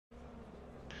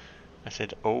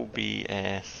said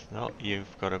OBS, not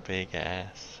you've got a big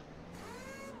ass.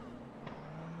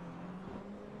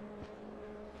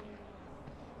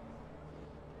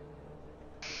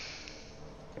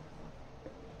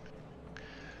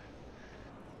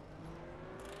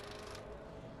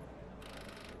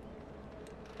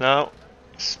 No,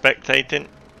 spectating.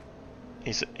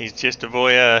 He's just a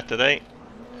voyeur today.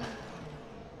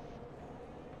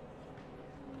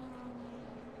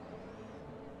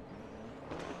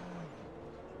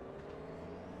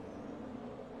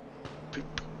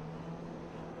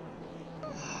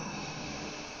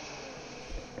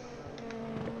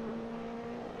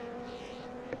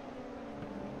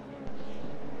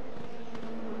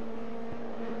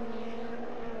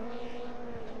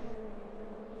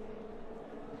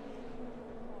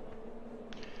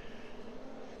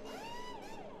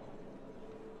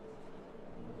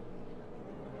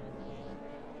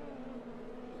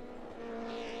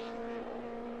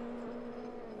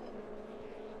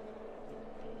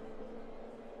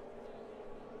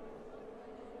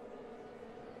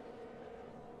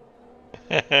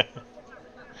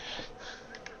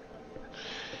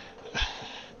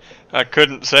 I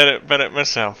couldn't say it better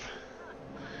myself.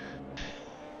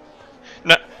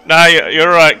 No, you're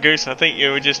right, Goose. I think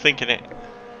you were just thinking it.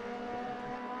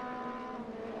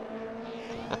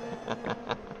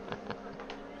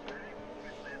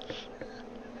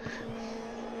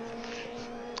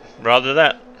 Rather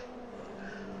that.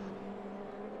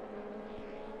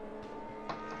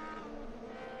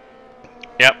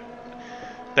 Yep.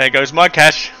 There goes my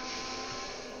cash.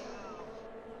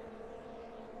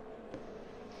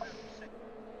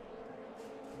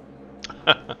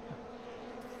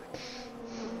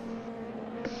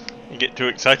 You get too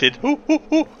excited. Ooh, ooh,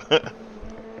 ooh.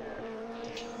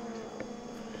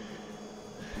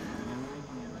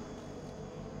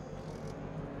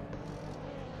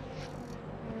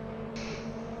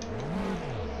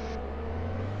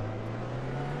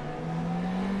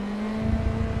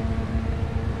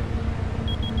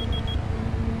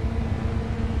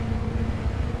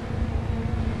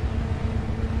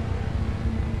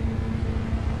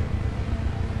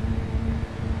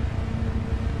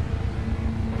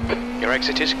 Your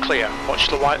exit is clear. Watch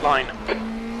the white line.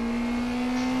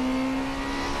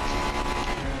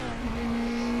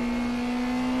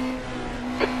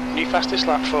 New fastest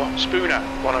lap for Spooner,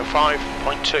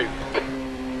 105.2.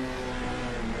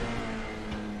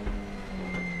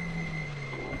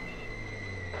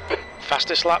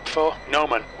 Fastest lap for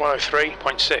Noman,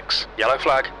 103.6. Yellow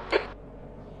flag.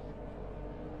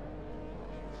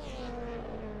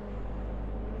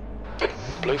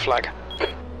 Blue flag.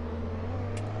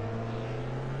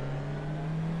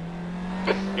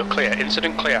 You're clear,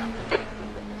 incident clear.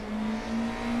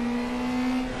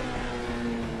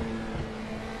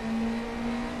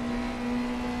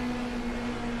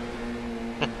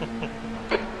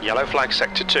 Yellow flag,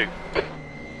 sector 2.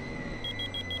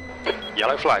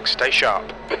 Yellow flag, stay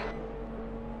sharp.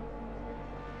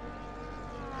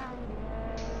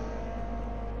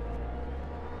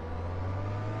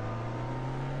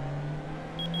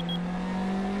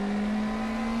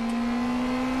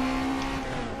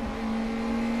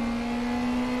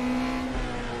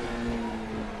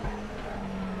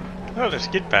 Oh, the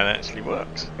skid pan actually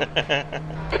works.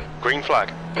 Green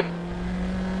flag.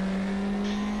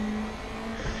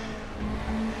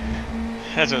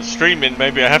 As I'm streaming,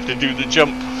 maybe I have to do the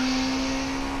jump.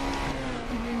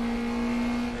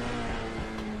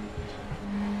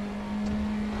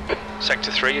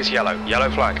 Sector 3 is yellow.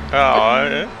 Yellow flag. Oh,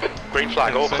 yeah. Green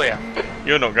flag, all clear.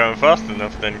 You're not going fast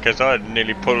enough then, because I'd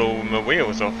nearly pull all my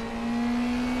wheels off.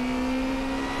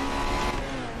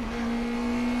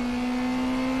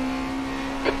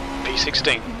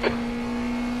 P16.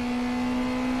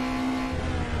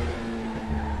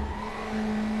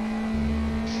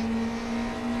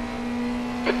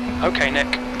 Okay,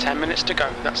 Nick. 10 minutes to go.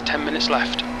 That's 10 minutes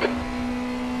left.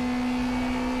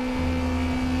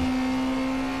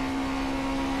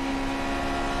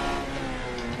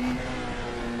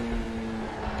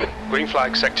 Green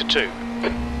flag, sector 2.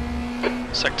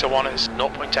 Sector 1 is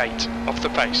 0.8, off the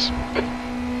pace.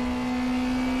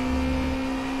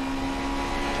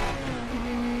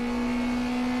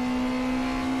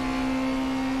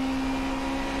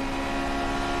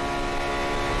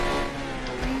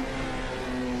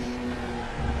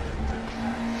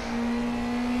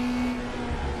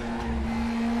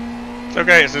 It's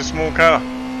okay, it's a small car.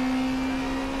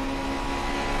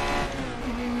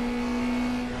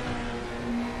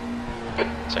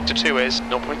 Sector 2 is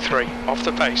 0.3, off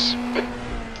the pace.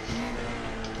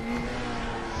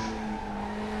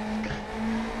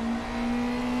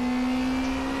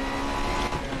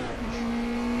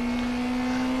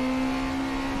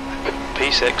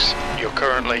 P6, you're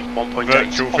currently 1.8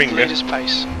 Virtual off the finger. leader's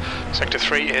pace. Sector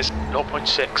 3 is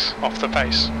 0.6 off the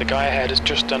pace. The guy ahead has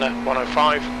just done a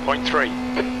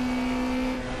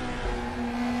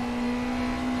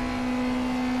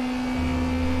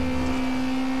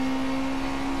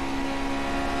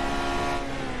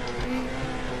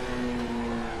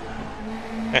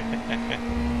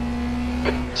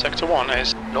Sector 1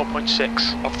 is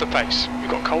 0.6 off the pace. We've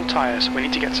got cold tyres, we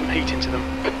need to get some heat into them.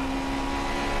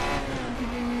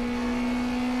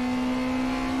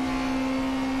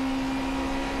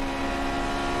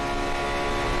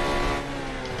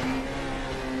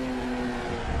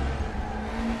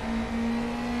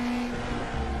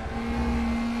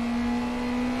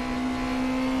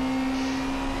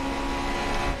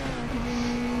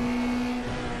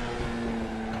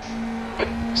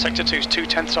 Sector 2 is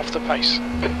 0.2 off the pace.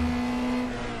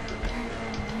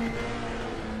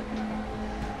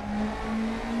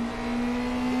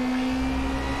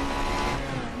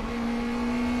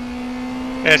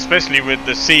 Yeah, especially with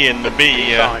the C and the B.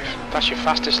 P5, that's your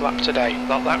fastest lap today.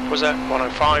 That lap was at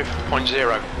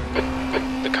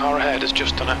 105.0. The car ahead has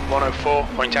just done a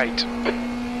 104.8.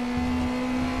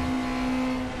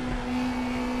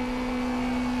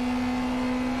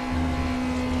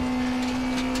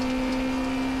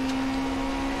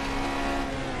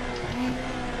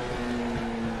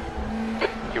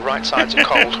 Your right sides are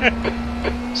cold.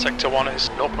 Sector 1 is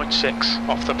 0.6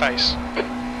 off the pace.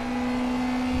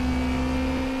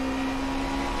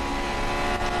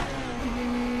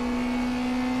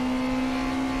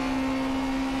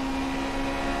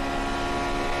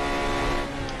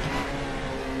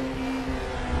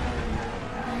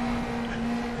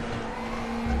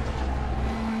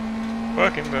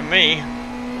 Working for me.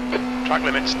 Track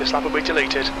limits, this lap will be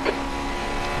deleted.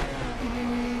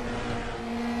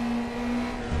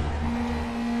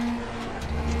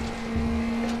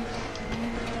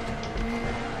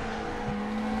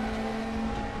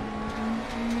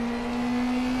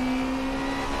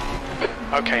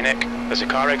 Okay, Nick, there's a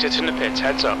car exiting the pits,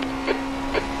 heads up.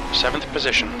 7th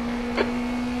position.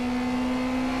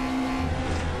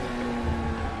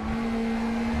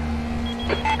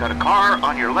 Got a car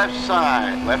on your left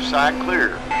side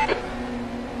clear.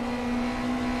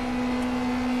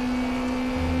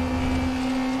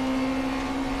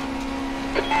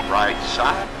 Right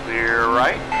side, clear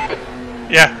right.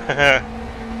 Yeah.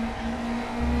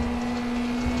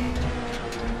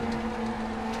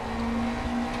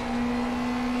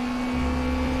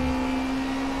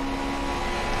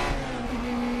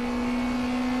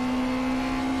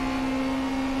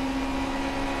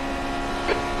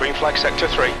 Green flag sector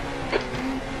 3.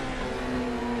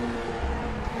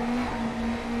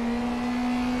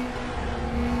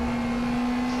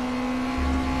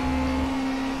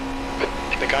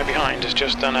 The guy behind has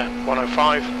just done a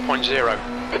 105.0.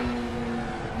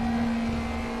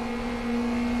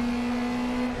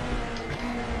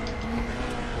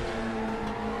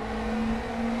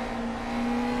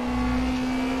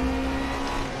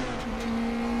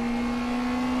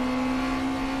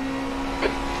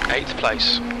 Eighth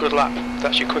place. Good lap.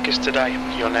 That's your quickest today.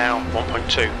 You're now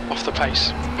 1.2 off the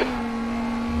pace.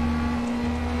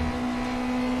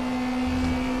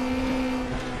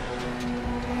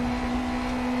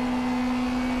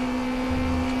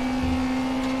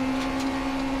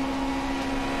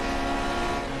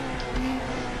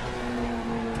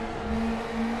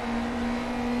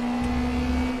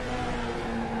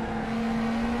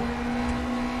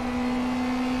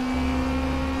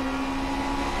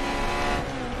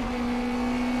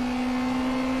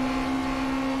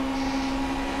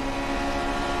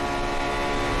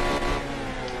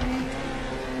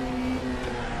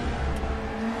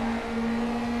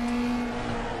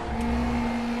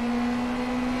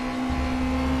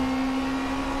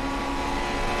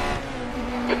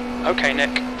 Okay,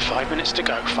 Nick, 5 minutes to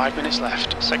go, 5 minutes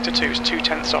left. Sector 2 is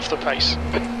 0.2 off the pace.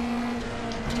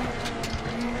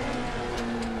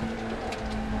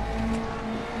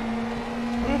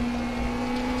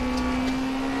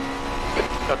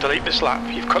 Now delete this lap,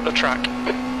 you've cut the track.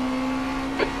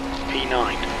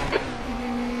 P9.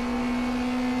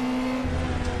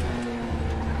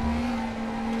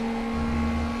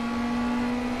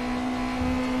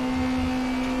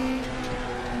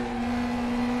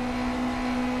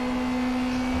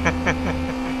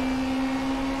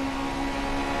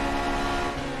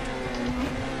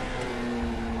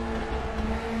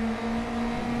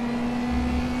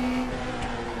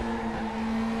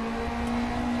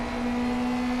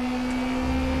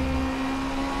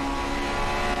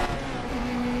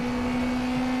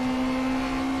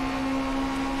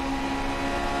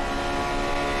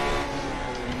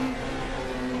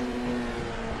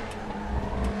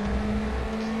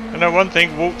 know one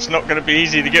thing, Walt's not going to be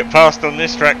easy to get past on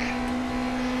this track.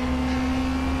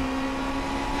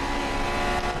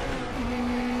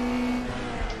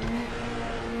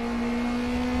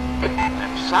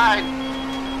 Left side.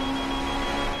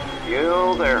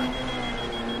 Still there.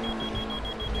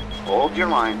 Hold your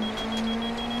line.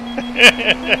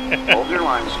 Hold your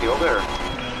line. Still there.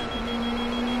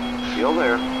 Still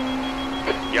there.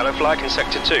 Yellow flag in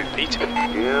sector 2, Pete.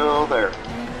 Still there.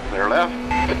 Clear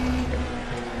left.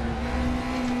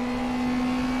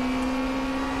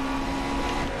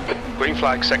 Green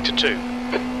flag sector 2.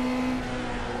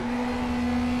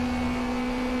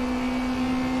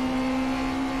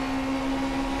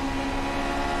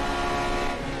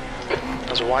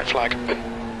 There's a white flag.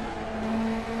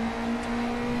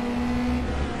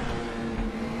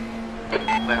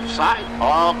 Left side.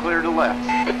 All clear to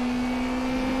left.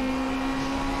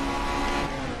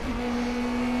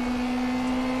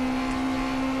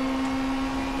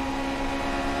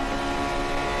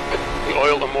 The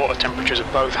oil and water temperatures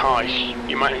are both high.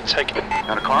 You might need to take it.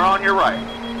 Got a car on your right.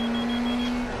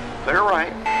 Clear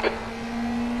right.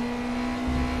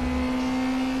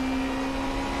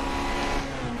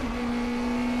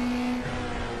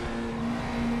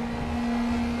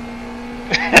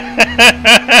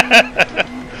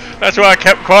 That's why I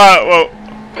kept quiet. Well,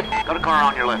 Got a car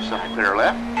on your left side. Clear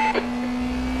left.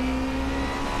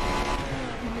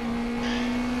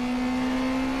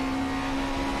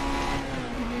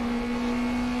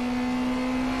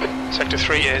 Sector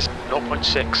 3 is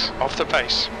 0.6 off the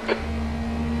pace.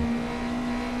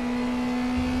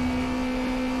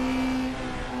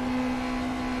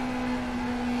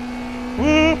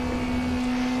 woo.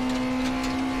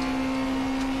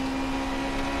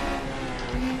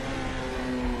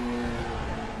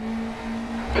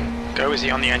 Go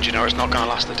easy on the engine or it's not going to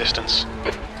last the distance.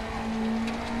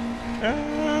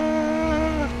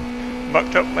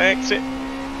 Mucked up my exit.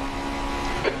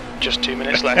 Just 2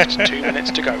 minutes left, 2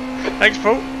 minutes to go. Thanks,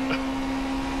 Paul.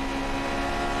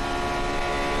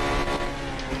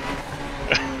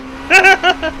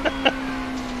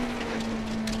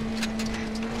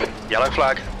 Yellow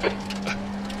flag.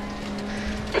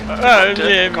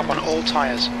 Yeah, Up on all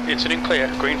tyres. Incident clear,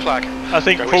 green flag. I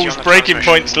think Go easy Paul's on the braking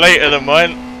transmission. point's later than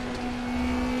mine.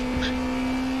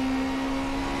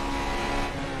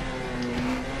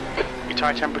 Your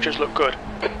tyre temperatures look good.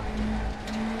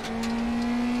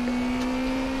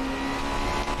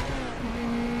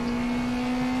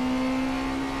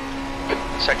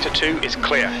 Sector 2 is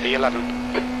clear,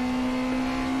 B11.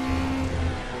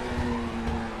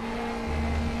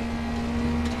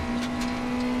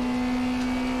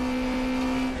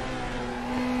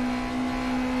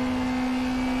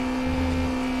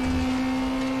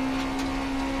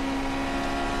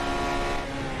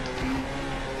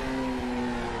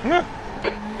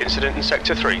 Incident in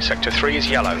Sector 3. Sector 3 is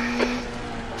yellow.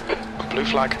 Blue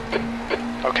flag.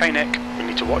 Okay, Nick, we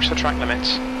need to watch the track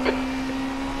limits.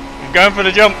 I'm going for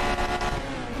the jump.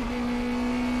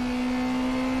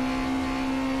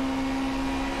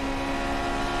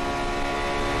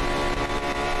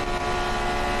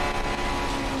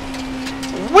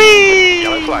 Whee!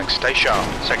 Yellow flag, stay sharp.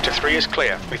 Sector 3 is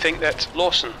clear. We think that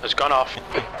Lawson has gone off.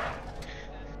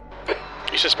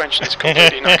 Your suspension is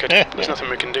completely knackered. There's nothing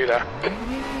we can do there.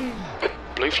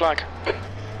 Blue flag.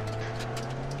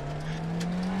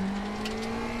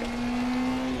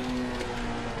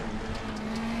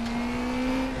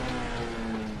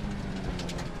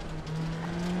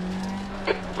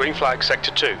 Green flag,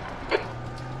 sector 2.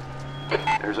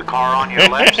 There's a car on your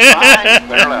left side.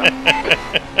 Clear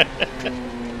left.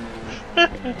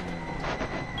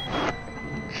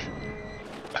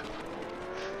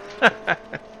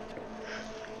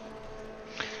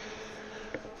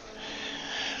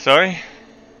 Sorry?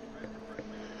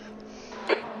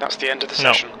 That's the end of the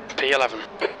No. session. P11.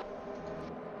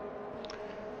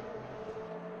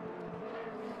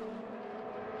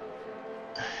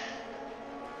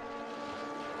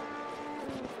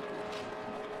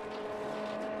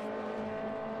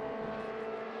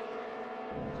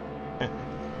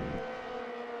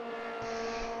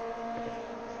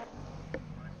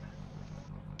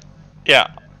 Yeah.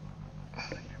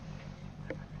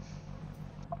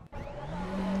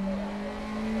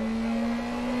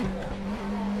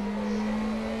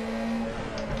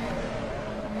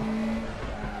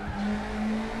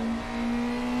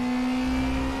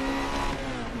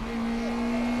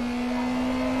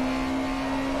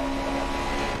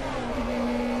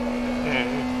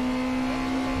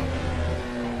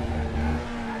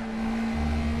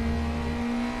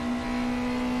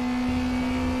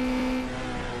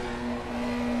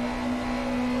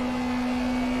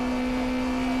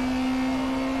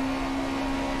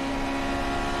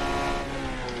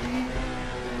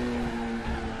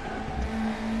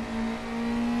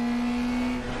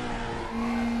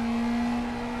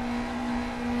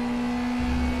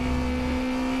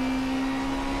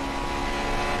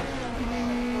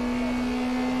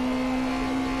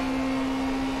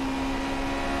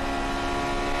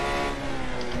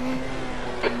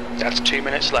 That's 2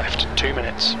 minutes left. 2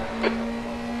 minutes.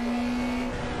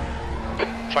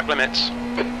 Track limits.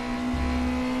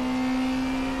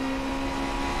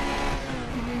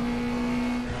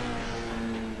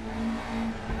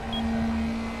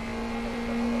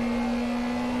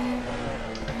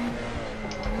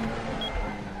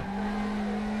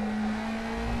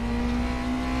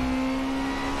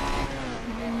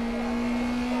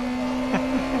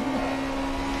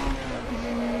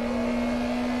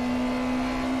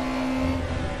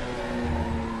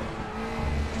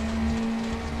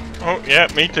 Oh, yeah,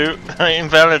 me too. I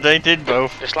invalidated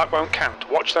both. This lap won't count.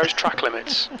 Watch those track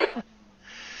limits.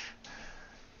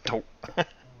 Oh.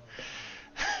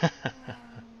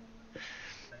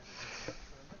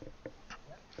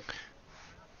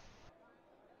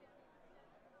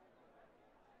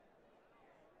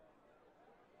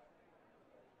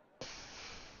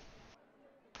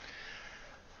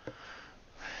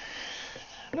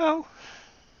 No.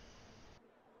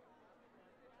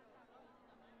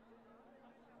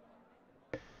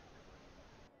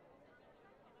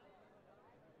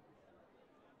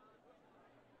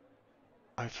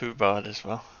 I flew bad as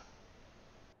well.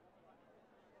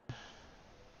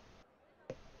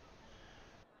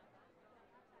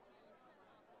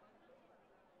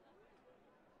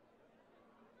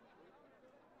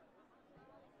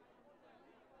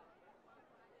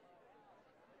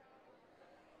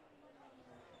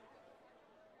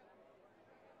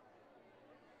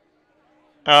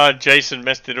 Jason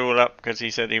messed it all up because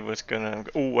he said he was gonna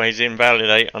always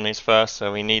invalidate on his first,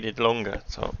 so he needed longer.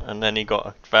 So, and then he got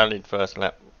a valid first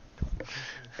lap.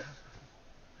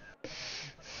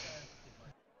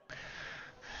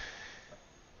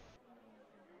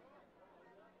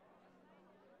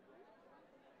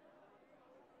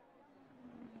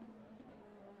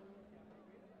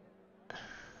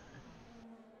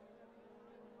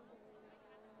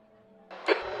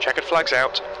 Checkered flags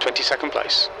out. 22nd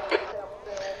place.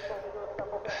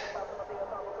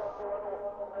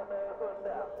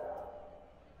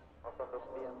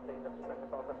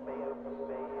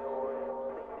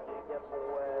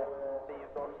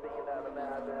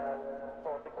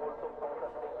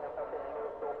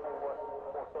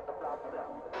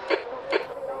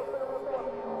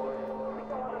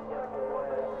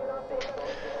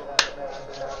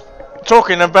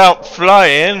 Talking about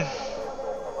flying.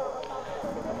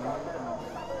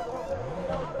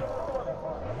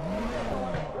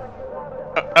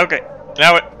 Okay,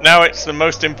 now it's the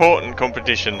most important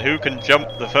competition. Who can jump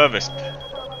the furthest?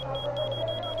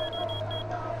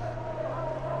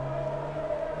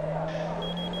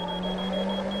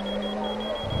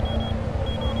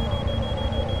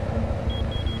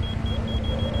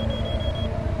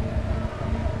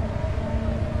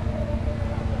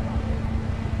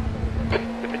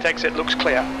 The pit exit looks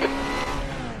clear.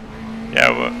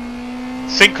 Yeah, well,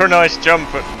 synchronized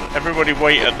jump. Everybody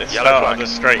wait at the start of the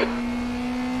straight.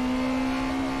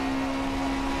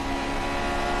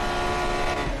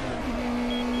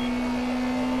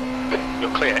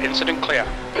 You're clear. Incident clear.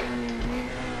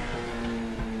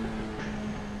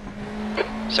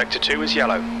 Sector 2 is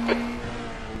yellow.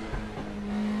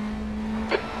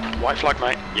 White flag,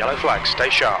 mate. Yellow flag. Stay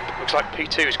sharp. Looks like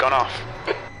P2's gone off.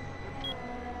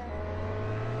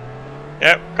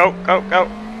 Yep, go, go, go.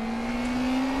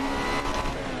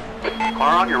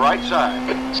 Car on your right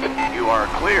side. You are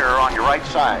clear on your right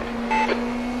side.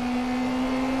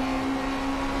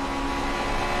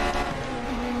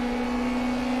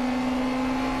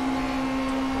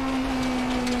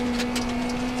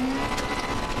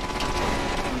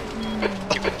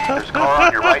 There's a car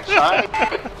on your right side.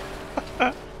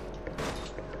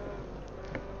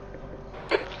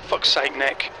 Fuck's sake,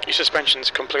 Nick. Your suspension's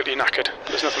completely knackered.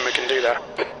 There's nothing we can do there.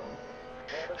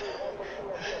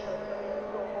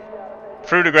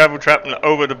 Through the gravel trap and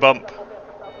over the bump.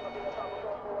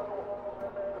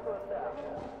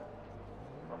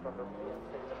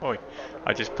 Oi,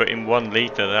 I just put in 1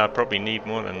 litre there. I probably need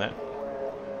more than that.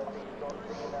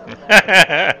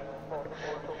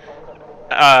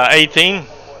 18.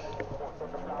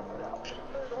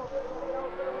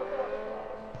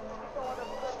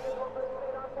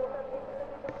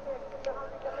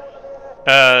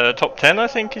 Top 10 I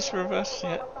think is reverse,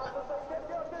 yeah.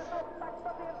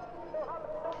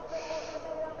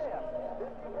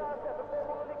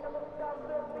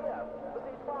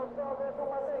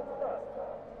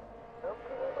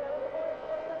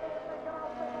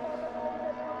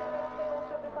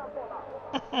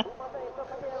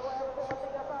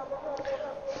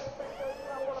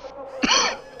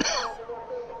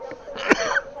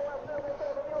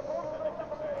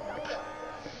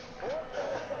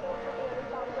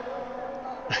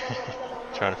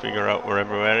 trying to figure out where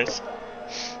everywhere is.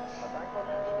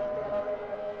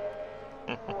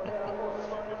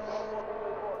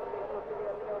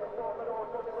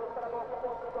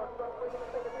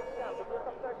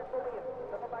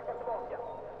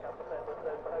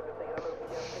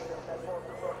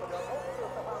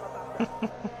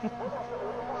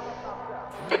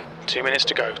 Two minutes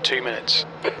to go, 2 minutes.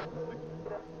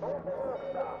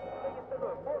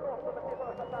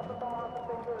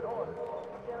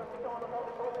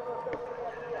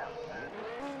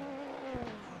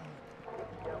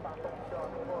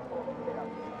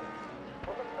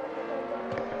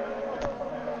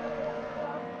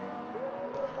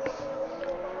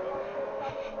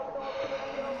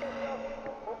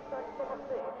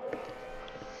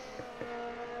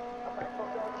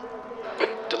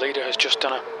 The leader has just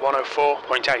done a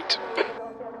 104.8.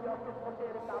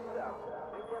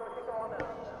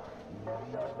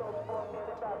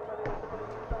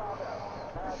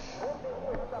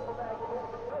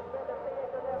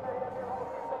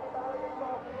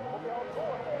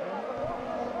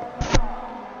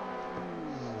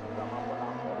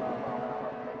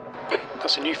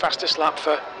 That's a new fastest lap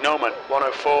for Norman,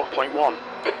 104.1.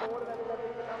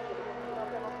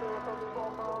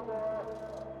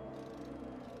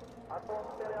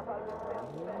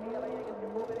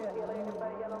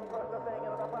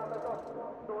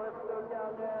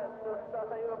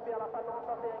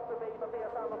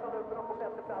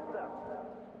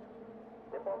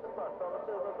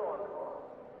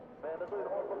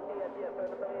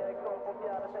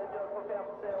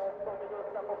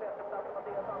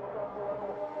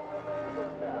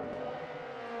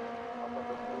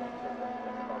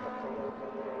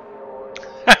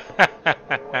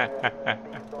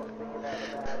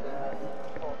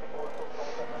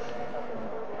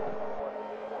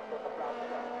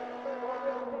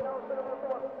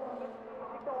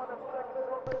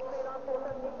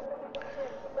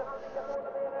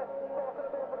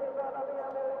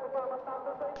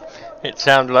 It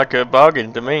sounded like a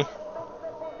bargain to me.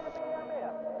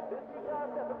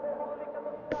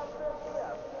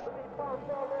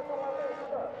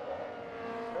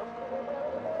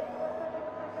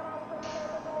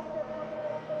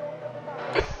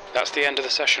 That's the end of the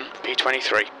session,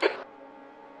 P23.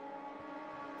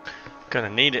 Gonna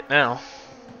need it now.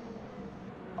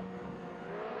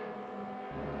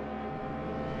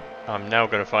 I'm now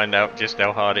gonna find out just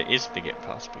how hard it is to get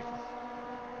past people.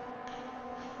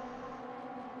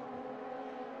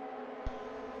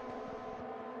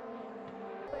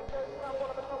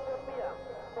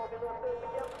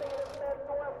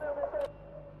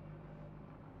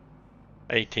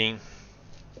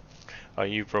 Oh,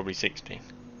 you probably 16.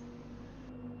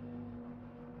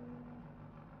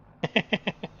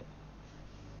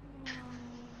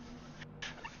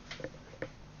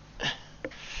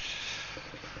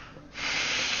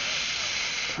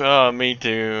 Oh, me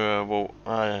too. Well,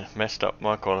 I messed up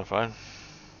my qualifying.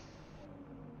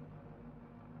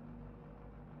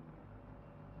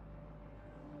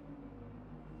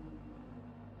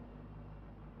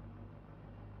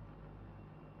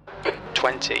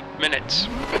 Minutes.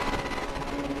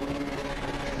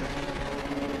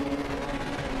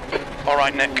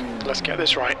 Alright, Nick, let's get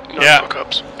this right. No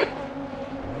fuck-ups.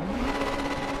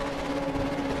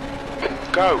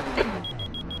 Go!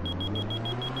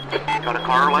 Got a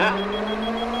car left?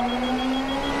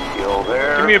 Still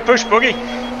there. Give me a push, Boogie.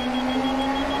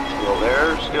 Still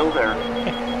there, still there.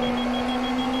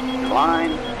 Your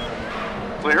line.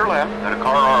 Clear left. Got a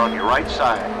car on your right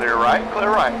side. Clear right, clear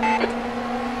right.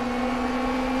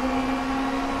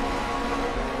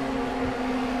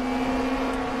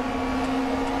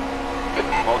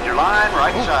 Hold your line,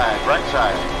 right side, right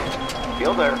side.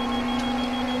 Still there.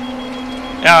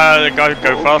 Yeah, go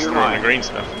faster on the green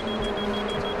stuff.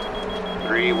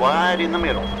 3 wide in the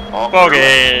middle. All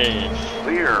Bogey!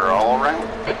 Clear all around.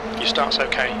 Your start's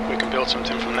okay. We can build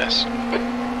something from this.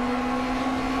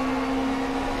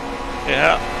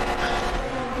 Yeah.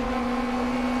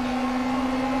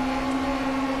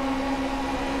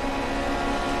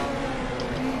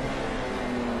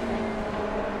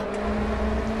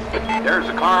 There's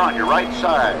a car on your right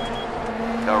side.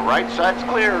 The right side's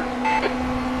clear.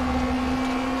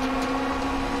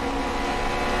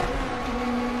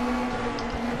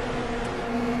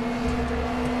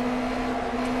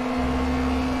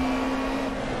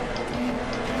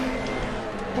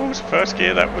 What was first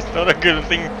gear? That was not a good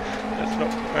thing. That's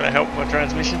not going to help my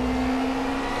transmission.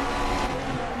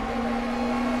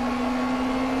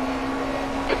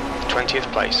 th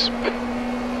place.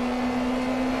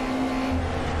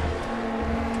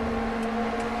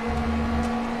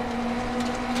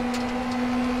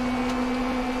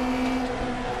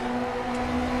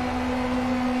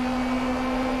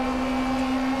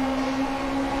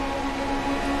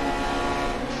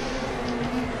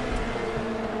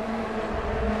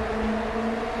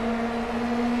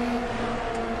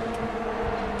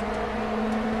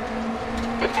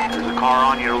 car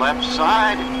on your left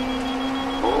side.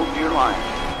 Hold your line.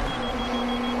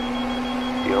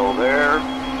 Still there.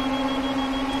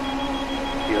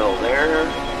 Still there.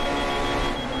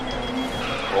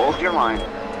 Hold your line.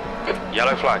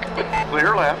 Yellow flag.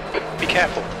 Clear left. Be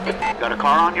careful. Got a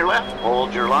car on your left.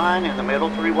 Hold your line in the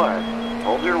middle, 3 wide.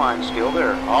 Hold your line, still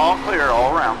there. All clear,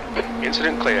 all around.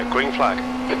 Incident clear. Green flag.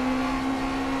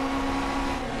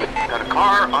 Got a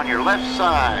car on your left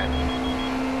side.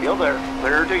 Still there.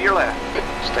 Clear to your left.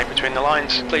 Stay between the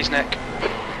lines, please, Nick.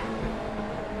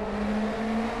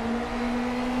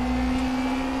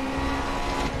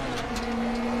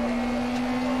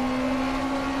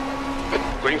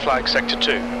 Green flag, sector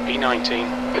 2, E19.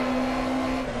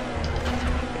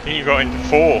 I think you got into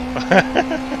 4.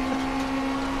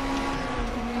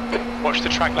 Watch the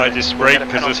track I limits. just We'll get braked a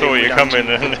because I penalty saw if we you don't. coming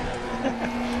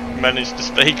and managed to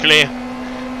stay clear.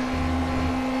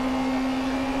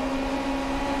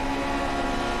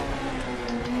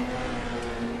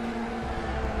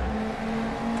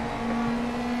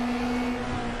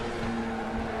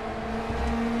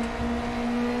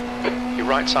 Your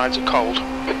right sides are cold.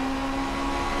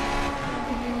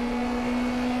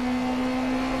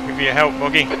 Give you a help,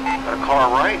 Boggy. Got a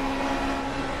car right.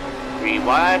 3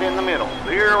 wide in the middle.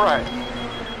 Clear right.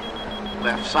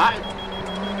 Left side.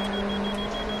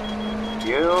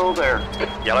 Still there.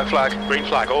 Yellow flag, green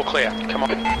flag, all clear. Come on.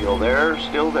 Still there,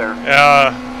 still there.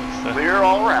 Clear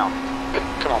all around.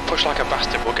 Come on, push like a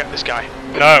bastard. We'll get this guy.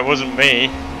 no, it wasn't me.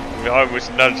 I was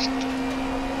nudged.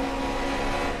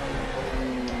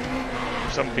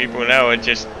 Some people now are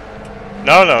just...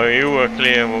 No, you were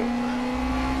clear. Well,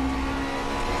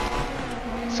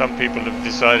 some people have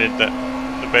decided that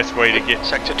the best way to get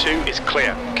Sector 2 is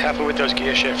clear. Careful with those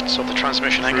gear shifts or the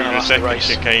transmission ain't through gonna the last the second race.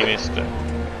 chicane is to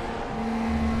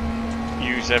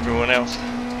use everyone else.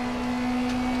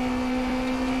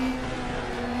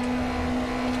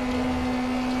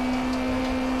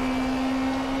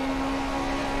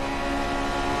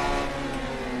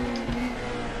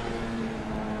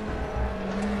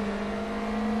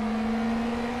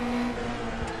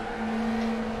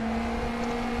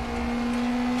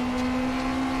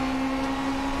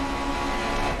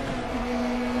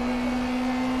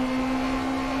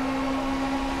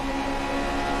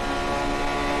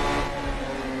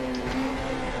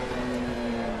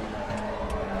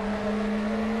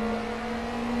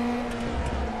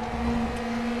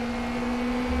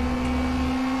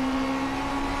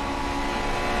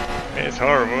 It's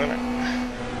horrible, isn't it?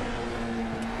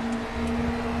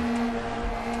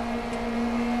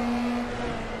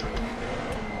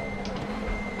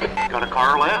 Got a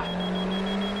car left.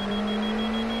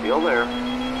 Still there.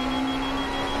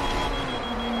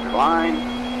 Your line.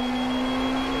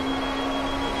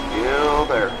 Still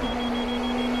there.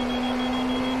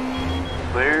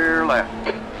 Clear left.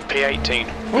 P18.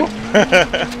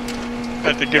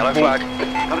 Had to give Yellow Walt, flag.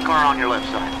 Got a car on your left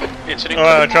side. Incident oh, I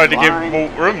clear. tried to give Line.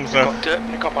 Walt room, so... Got dirt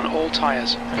pick up on all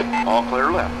tyres. All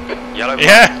clear left. Yellow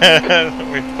flag.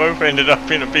 Yeah, we both ended up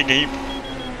in a big heap.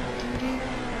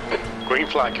 Green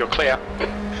flag, you're clear.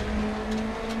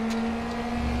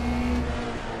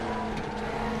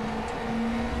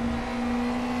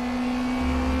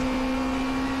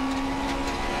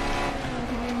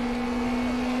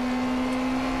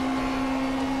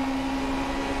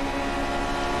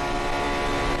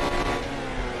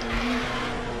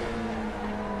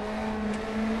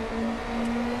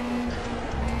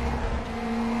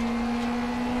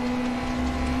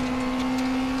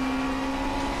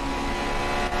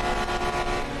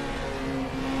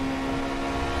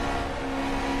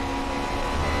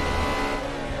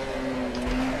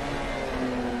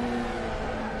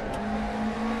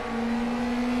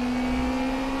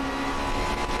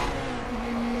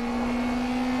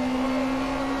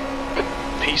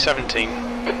 P17.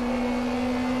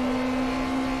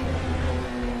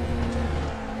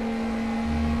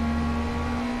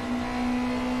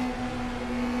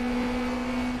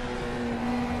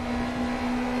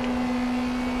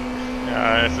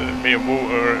 Me and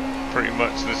Walt are at pretty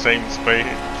much the same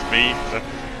speed, so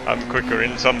I'm quicker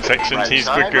in some sections, Right he's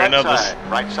side, quicker right in others.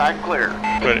 side. Right side clear.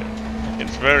 But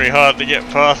it's very hard to get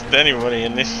past anybody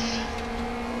in this.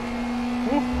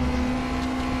 Woo.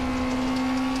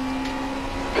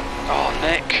 Oh,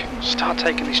 Nick, start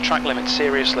taking these track limits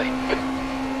seriously.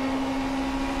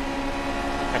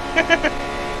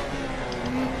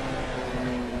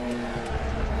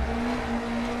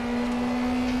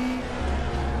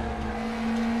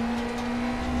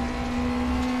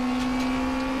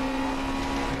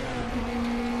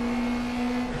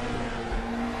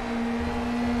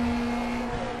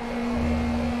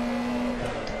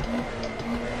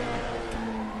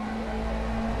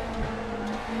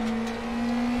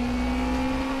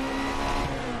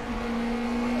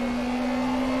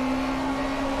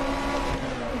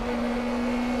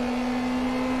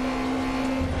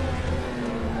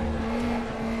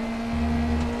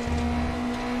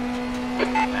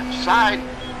 side.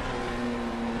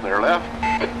 Clear left.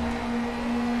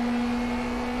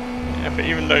 Yeah, but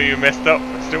even though you messed up,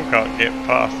 I still can't get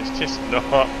past. It's just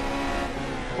not.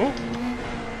 Ooh.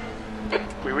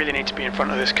 We really need to be in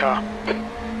front of this car.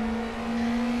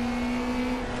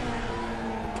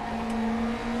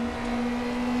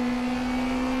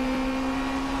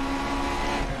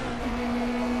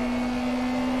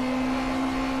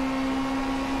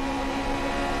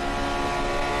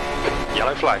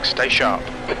 Yellow flag, stay sharp.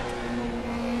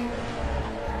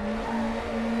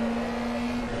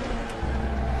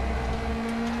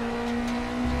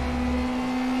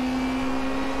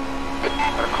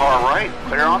 Got a car right,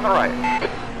 clear on the right.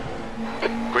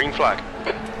 Green flag.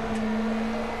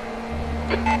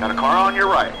 Got a car on your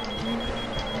right.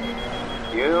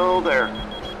 Still there.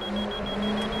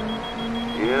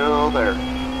 Still there.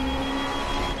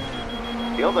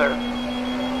 Still there.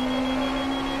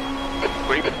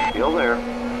 Green. Still there.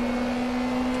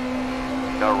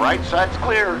 The right side's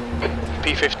clear.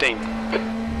 P15.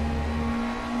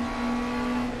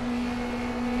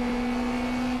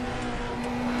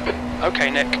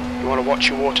 Okay, Nick, you want to watch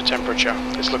your water temperature.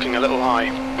 It's looking a little high.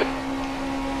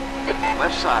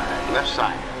 Left side, left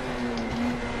side.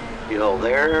 Still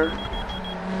there.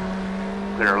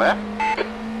 Clear left.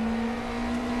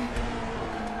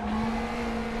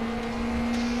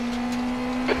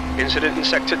 Incident in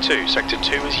Sector 2. Sector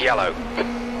 2 is yellow.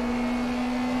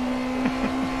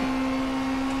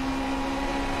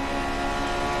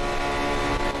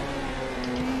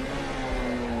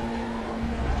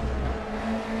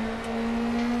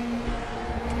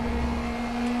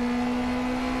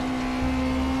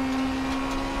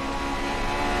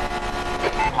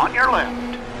 On your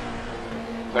left.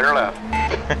 Clear left.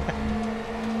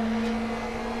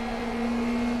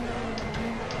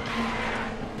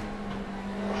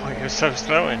 Oh, you're so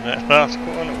slow in that last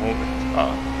corner, Morgan.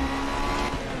 Oh.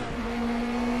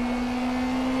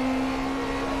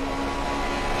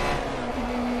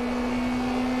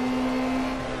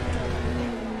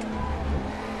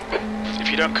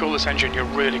 If you don't cool this engine, you're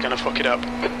really going to fuck it up.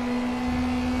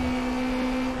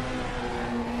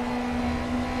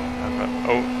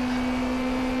 Oh.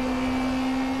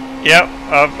 Yep,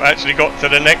 I've actually got to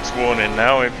the next warning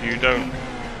now. If you don't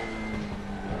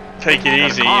take it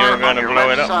easy, you're going to blow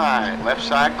it up. Left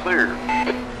side clear.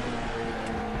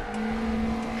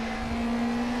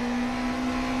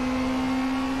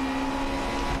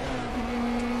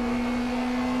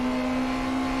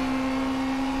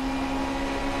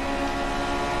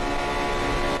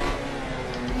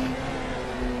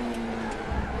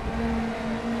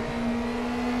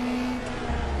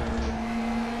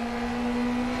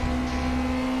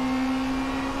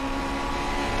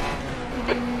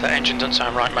 That engine doesn't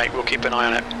sound right, mate. We'll keep an eye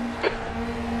on it.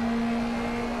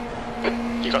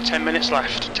 You got 10 minutes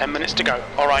left. 10 minutes to go.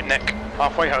 All right, Nick.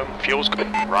 Halfway home. Fuel's good.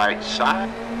 Right side.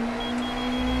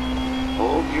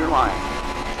 Hold your line.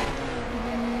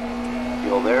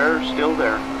 Still there, still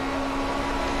there.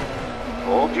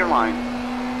 Hold your line.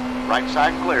 Right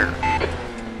side clear.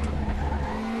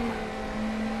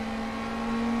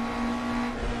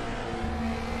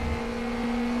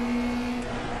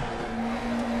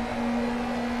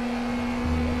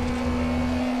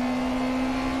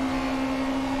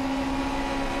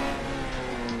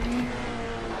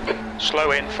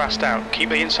 Slow in, fast out. Keep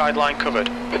the inside line covered.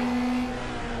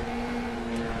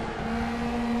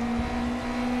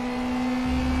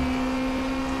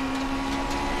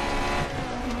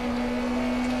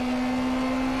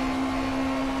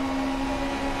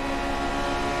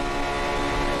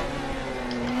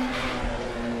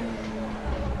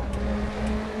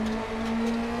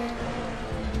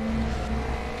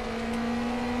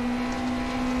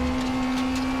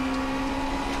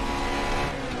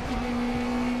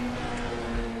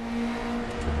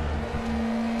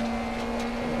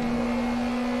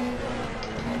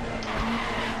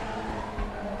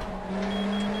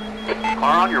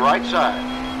 Car on your right side.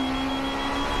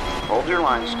 Hold your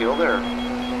line, still there.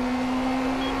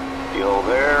 Still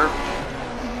there.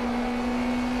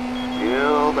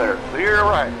 Still there. Clear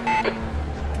right.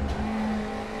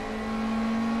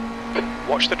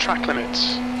 Watch the track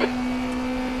limits.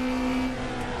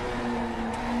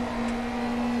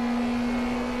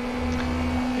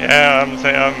 Yeah, I'm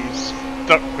saying I'm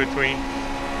stuck between.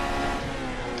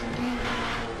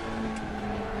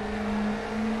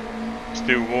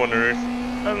 Still Warner is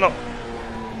a lot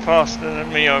faster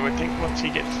than me, I would think, once he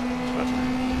gets. But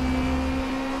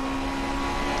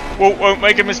Walt won't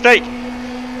make a mistake.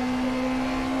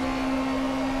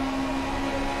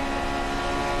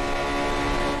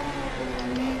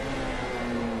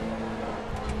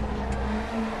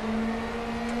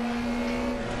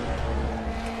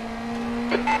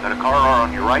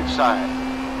 right side.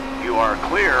 You are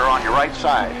clear on your right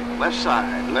side. Left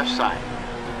side, left side.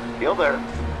 Still there.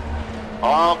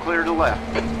 All clear to left.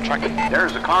 Track.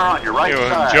 There's a car on your right You're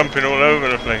side. jumping all over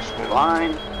the place.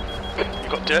 Line.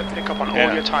 You've got dirt pickup on all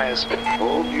Yeah. your tyres.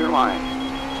 Hold your line.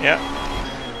 Yeah.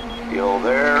 Still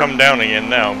there. Come down again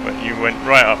now, but you went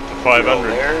right up to Still 500.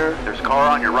 there. There's a car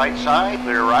on your right side.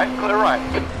 Clear right, clear right.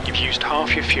 You've used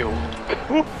half your fuel.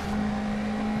 Woo.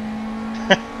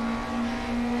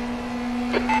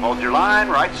 Hold your line,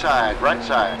 right side, right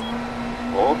side.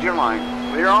 Hold your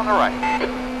line. Clear on the right.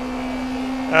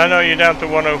 I know you're down to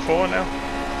 104 now.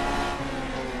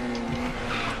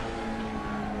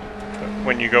 But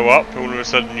when you go up, all of a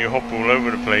sudden you hop all over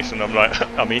the place, and I'm like,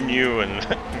 I'm in you, and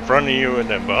in front of you, and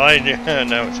then behind you, and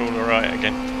now it's all alright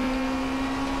again.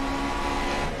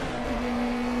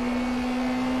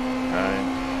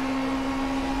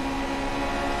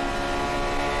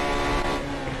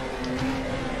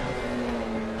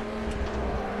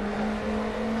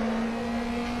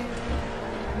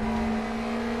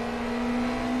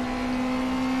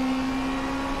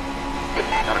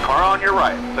 Got a car on your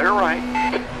right. Clear right.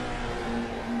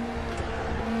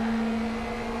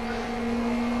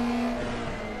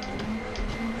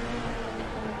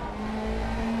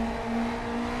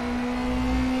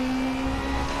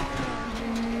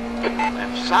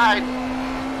 Left side.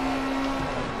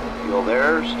 Still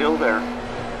there, still there.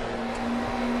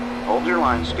 Hold your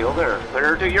line, still there.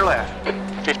 Clear to your left.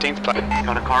 15th place.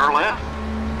 Got a car left.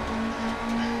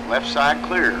 Left side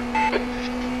clear.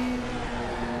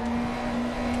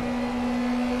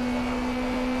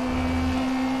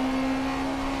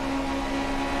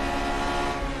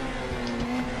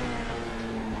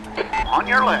 On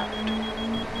your left.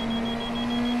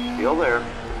 Still there.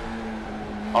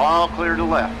 All clear to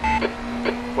left.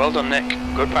 Well done, Nick.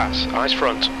 Good pass. Eyes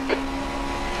front.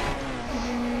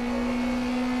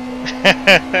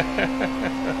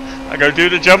 I go do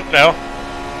the jump now.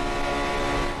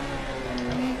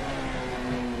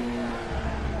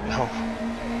 No.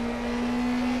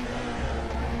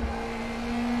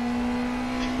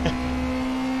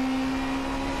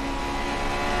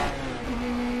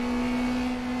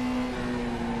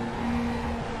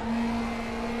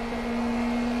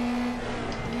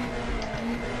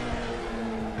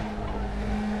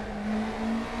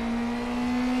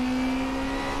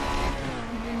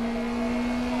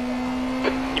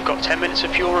 You've got 10 minutes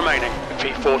of fuel remaining.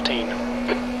 V14.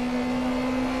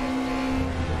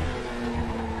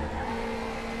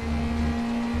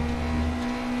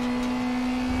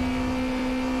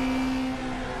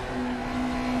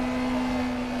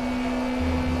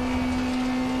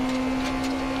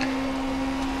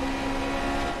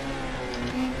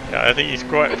 Yeah, I think he's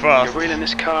quite fast. You're reeling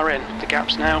this car in. The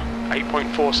gap's now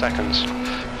 8.4 seconds.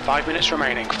 5 minutes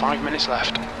remaining. 5 minutes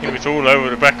left. He was all over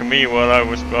the back of me while I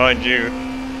was behind you.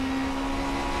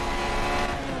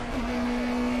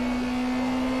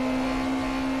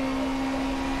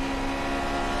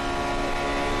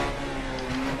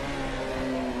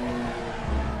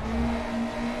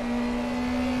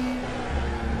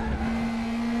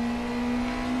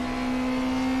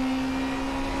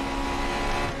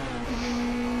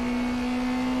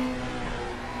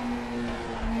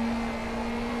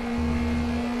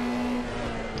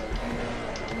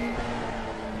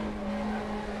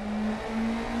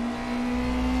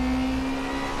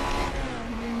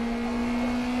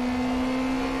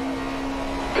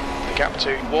 The gap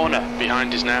to Warner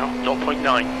behind is now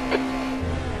 0.9.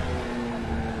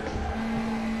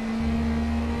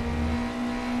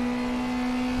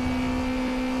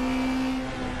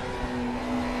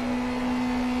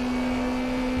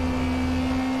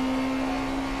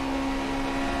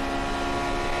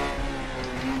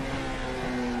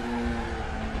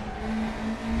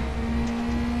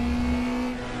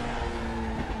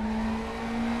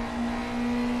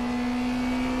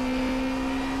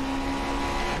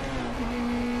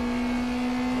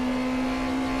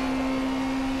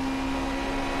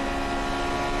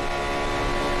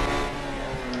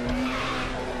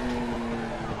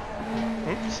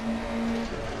 Oops.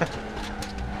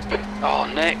 Oh,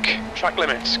 Nick. Track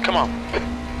limits. Come on.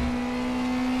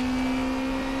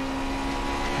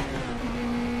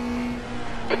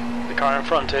 The car in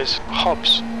front is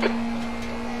Hobbs.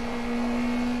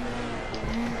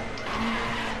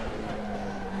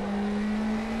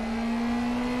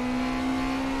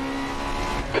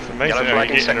 It's amazing Yellow how flag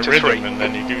you in get in a sector rhythm 3. and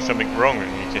then you do something wrong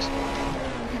and you just...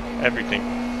 everything.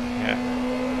 Yeah.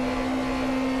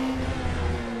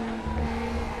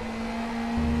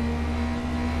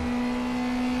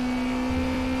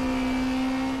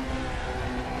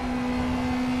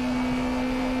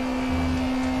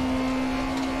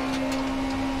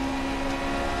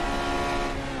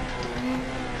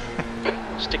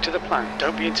 Stick to the plan.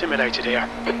 Don't be intimidated here.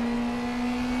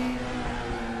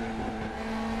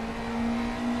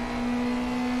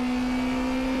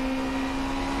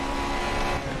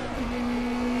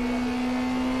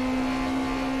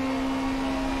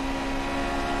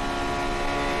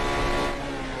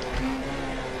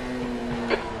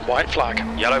 White flag,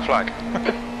 yellow flag.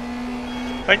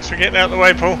 Thanks for getting out of the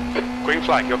way, Paul. Green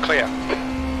flag, you're clear.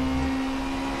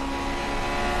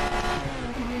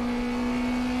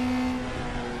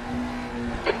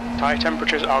 Tyre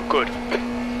temperatures are good.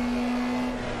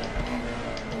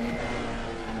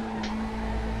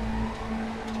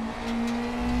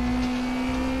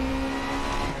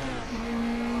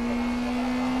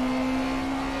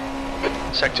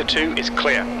 Sector 2 is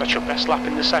clear. That's your best lap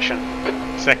in the session.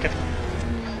 Second.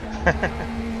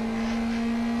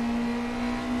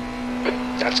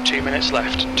 That's 2 minutes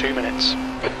left. 2 minutes.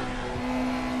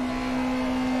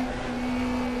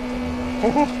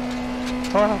 Oh,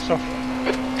 that's off.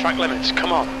 Track limits,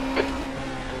 come on.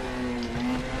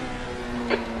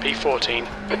 P14.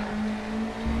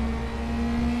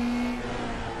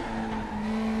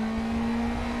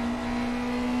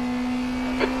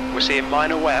 We're seeing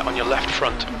minor wear on your left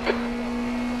front.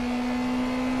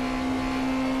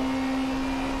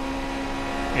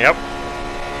 Yep.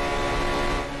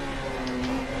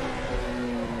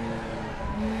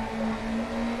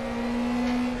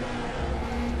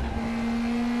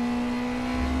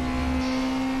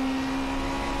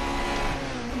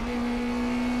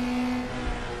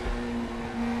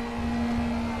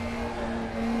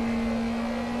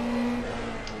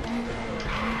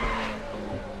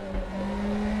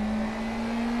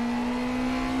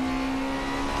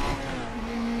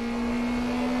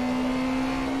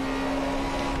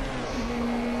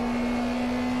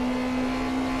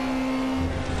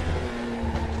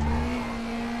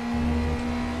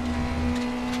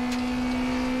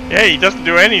 Yeah, he doesn't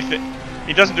do anything.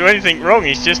 He doesn't do anything wrong.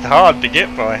 He's just hard to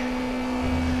get by.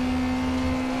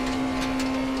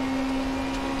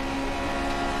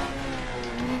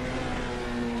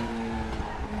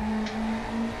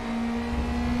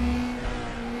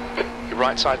 Your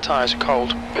right side tyres are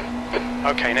cold.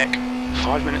 Okay, Nick.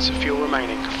 5 minutes of fuel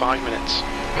remaining. 5 minutes.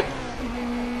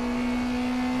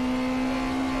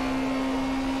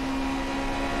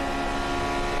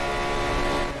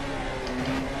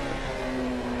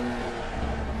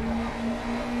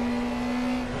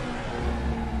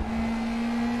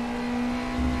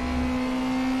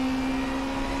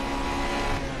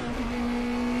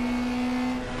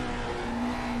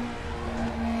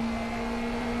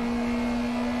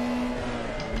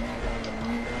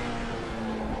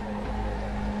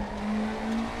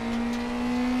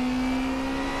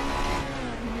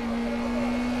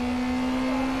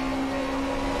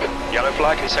 Yellow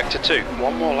flag in sector 2.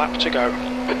 One more lap to go.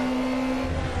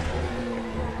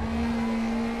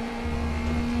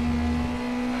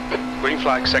 Green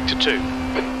flag sector 2.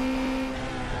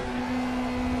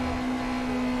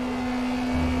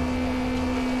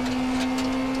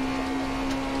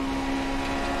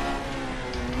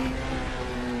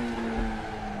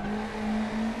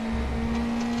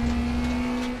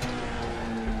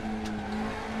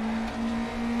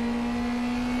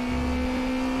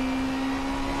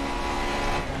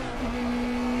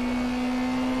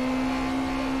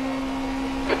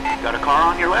 Got a car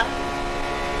on your left?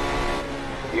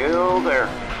 Still there.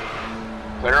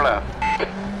 Clear left.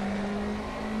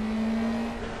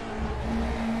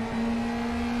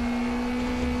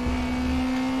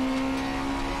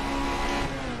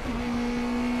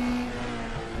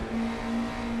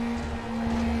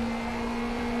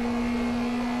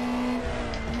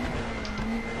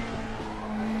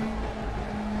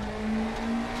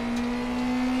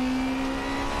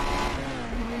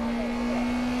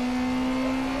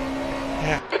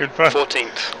 Yeah, good fun.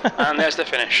 14th. And there's the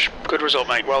finish. Good result,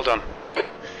 mate. Well done.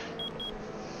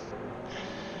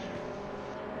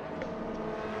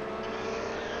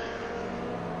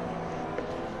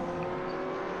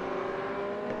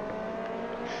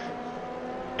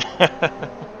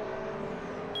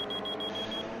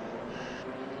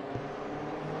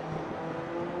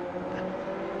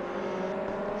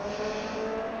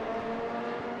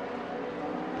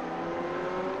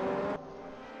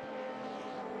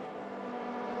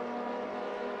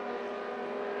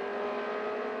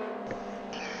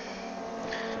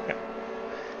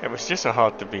 It was just so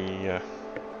hard to be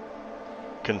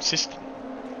consistent.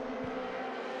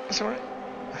 That's alright.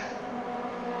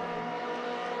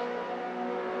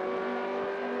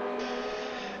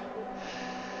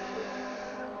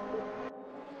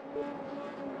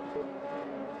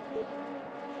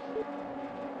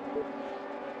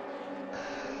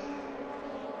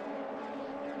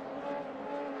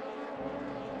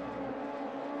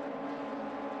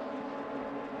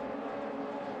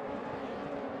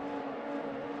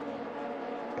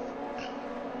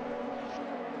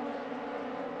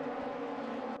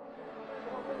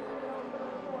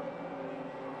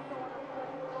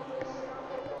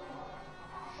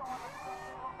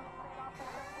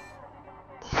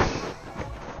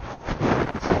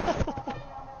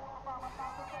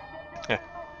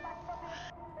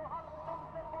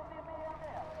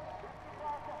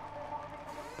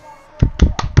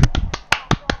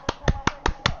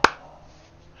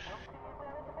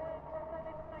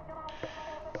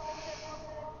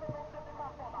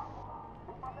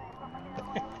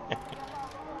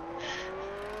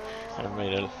 I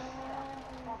made a...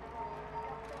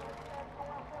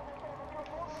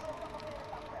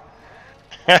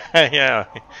 yeah,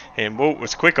 and Walt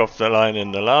was quick off the line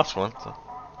in the last one. So.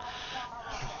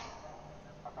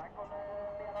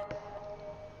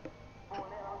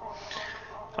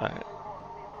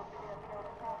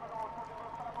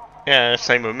 Yeah,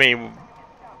 same with me.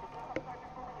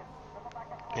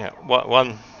 Yeah,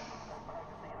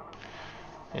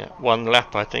 one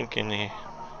lap I think, and he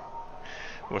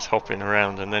was hopping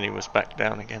around, and then he was back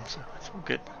down again. So it's all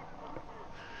good.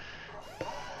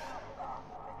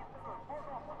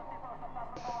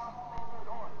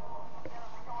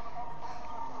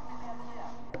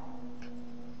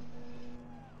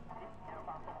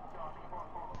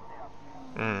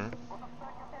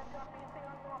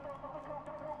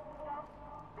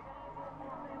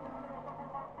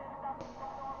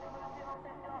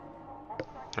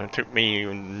 It took me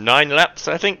 9 laps,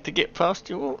 I think, to get past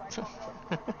you all.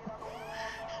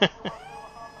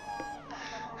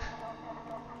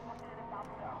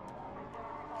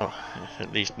 Oh,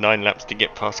 at least 9 laps to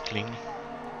get past cleanly.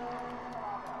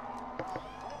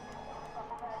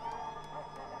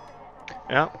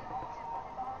 Yeah.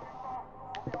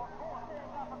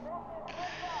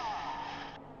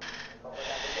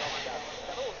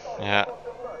 Yeah.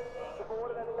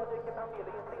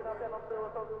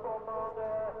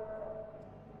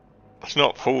 It's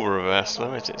not full reverse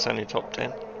though, it's only top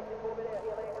 10.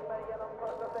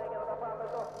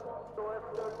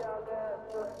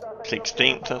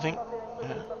 '16th, I think.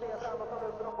 Yeah.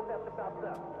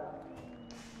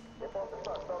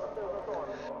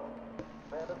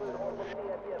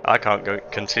 I can't go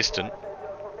consistent.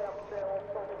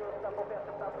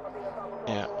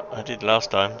 Yeah, I did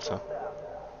last time, so.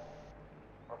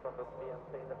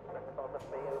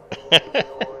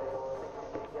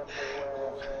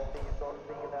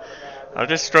 I'm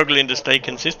just struggling to stay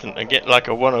consistent. I get like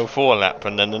a 104 lap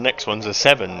and then the next one's a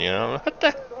 7, you know? What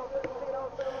the?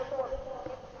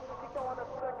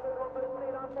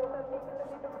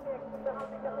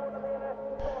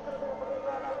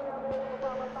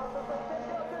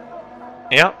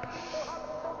 Yeah.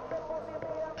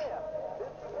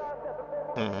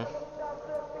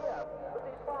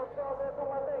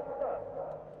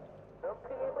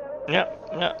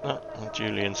 Yeah.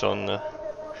 Julian's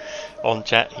on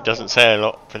chat. He doesn't say a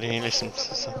lot, but he listens.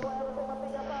 So.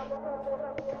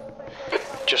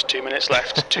 Just 2 minutes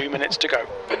left. 2 minutes to go.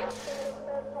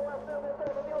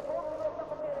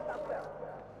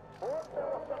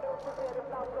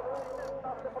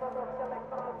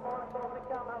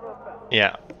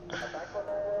 Yeah.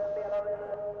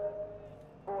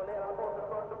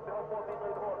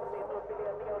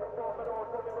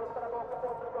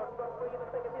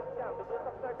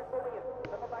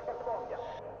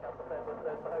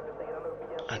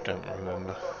 I don't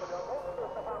remember.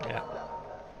 Yeah.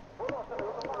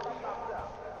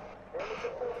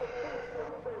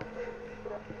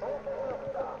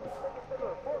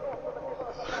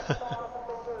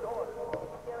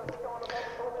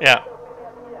 Yeah.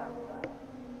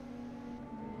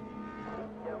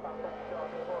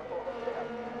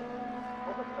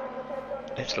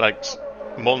 It's like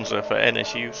Monza for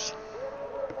NSUs.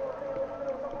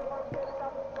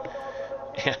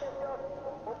 Yeah.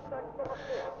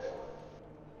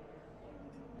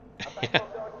 Yeah.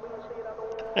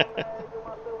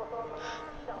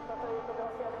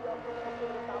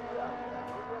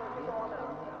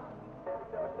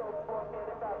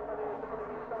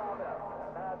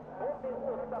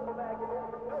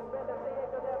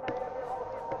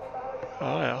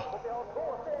 Oh yeah.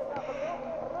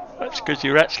 That's because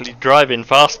you're actually driving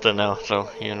faster now, so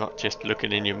you're not just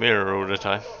looking in your mirror all the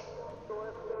time.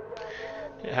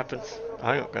 It happens.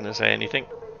 I'm not going to say anything.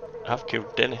 I've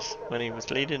killed Dennis when he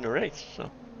was leading the race, so.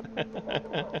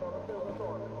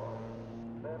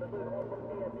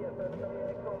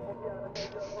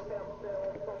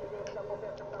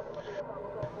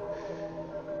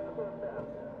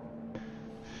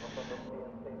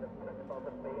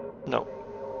 No.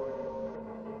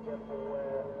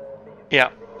 Yeah,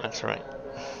 that's right.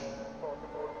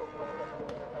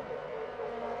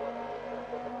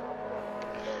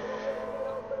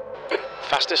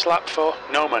 Fastest lap for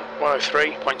Noman,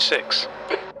 103.6.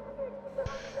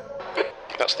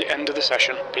 That's the end of the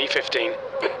session, P15.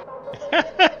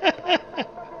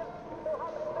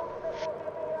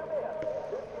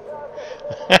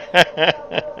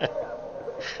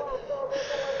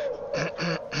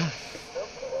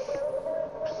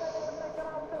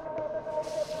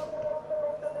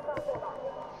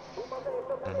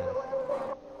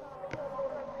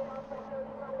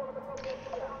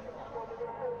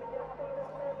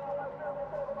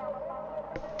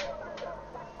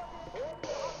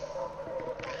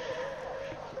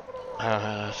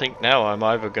 I think now I'm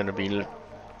either going to be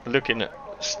looking at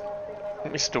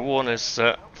Mr. Warner's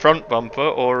front bumper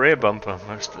or rear bumper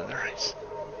most of the race.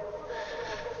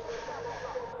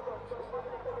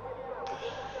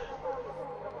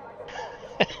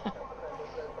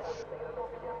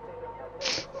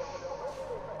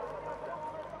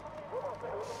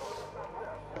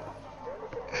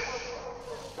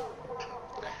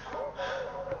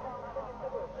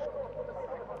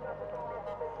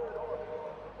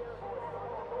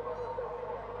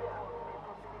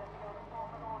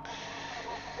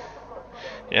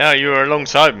 Yeah, you were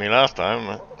alongside me last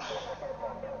time.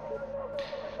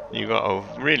 You got a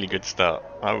really good start.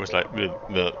 I was like, bleh,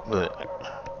 bleh, bleh.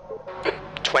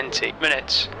 20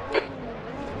 minutes.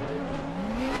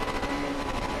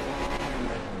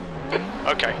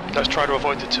 Okay, let's try to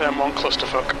avoid the turn 1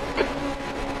 clusterfuck.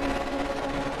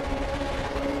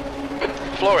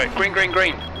 Floor it, green, green,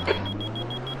 green.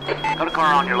 Got a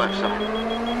car on your left side.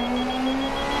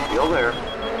 Still there.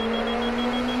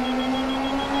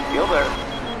 Still there.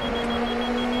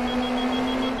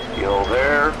 Still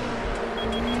there.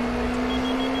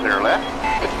 Clear left.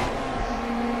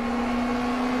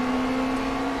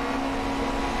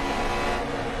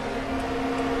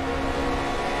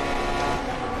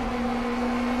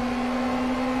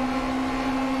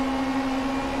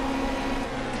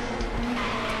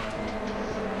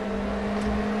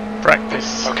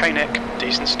 Practice. Okay, Nick,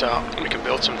 decent start. We can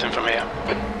build something from here.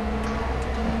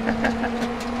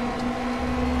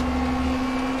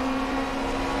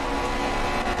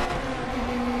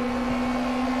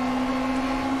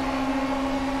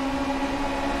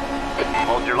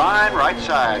 Hold your line, right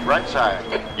side, right side.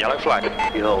 Yellow flag.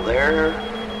 Still there.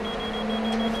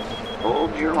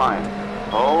 Hold your line.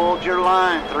 Hold your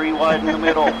line. 3 wide in the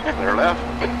middle. Clear left.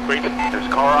 Green. There's a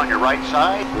car on your right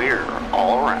side. Clear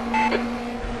all around.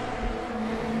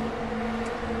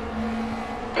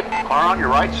 Car on your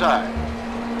right side.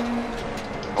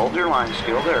 Hold your line.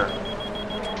 Still there.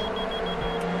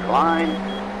 Your line.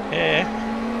 Yeah.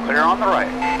 Clear on the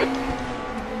right.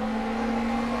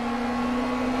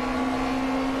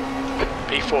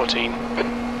 P14.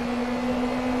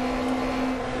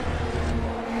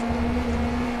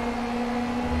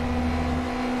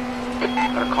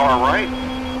 Got a car right.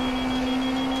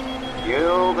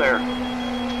 Still there.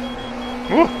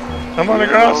 Woo, I'm on the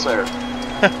grass. Still there.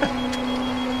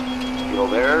 Still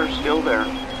there. Still there.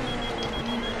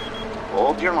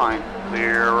 Hold your line.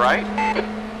 Clear right.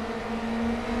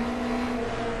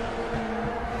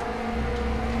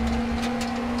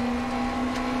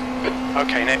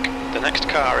 Okay, Nick, the next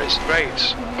car is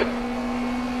Graves.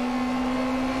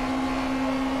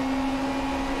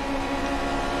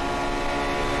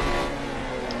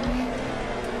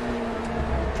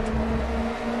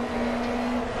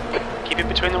 Keep it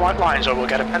between the white lines or we'll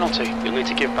get a penalty. You'll need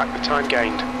to give back the time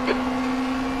gained.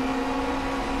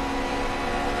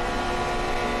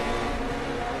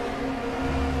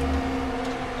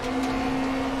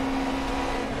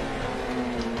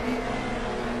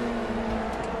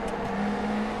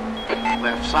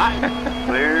 Left side.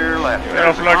 Clear left. You're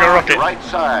off like a rocket. Right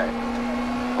side.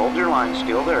 Hold your line.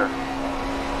 Still there.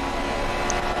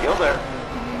 Still there.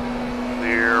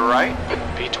 Clear right.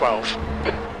 P12.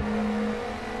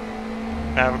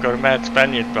 Now we've got a mad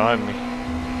Spaniard behind me.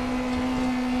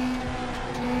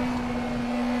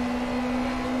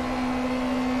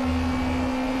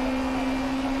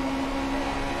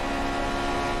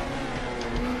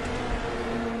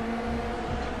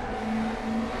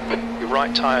 Your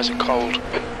right tyres are cold.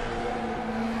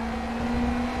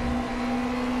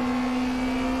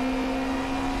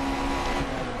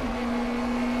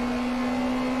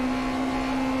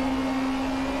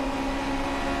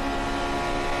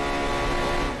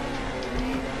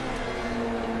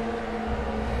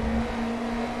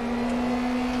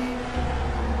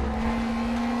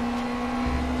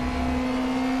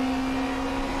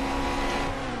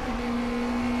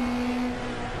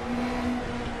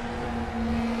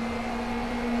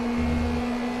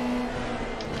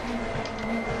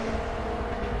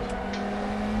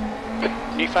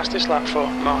 New fastest lap for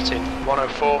Martin,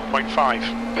 104.5.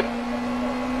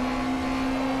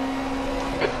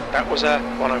 That was a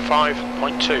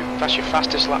 105.2. That's your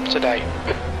fastest lap today.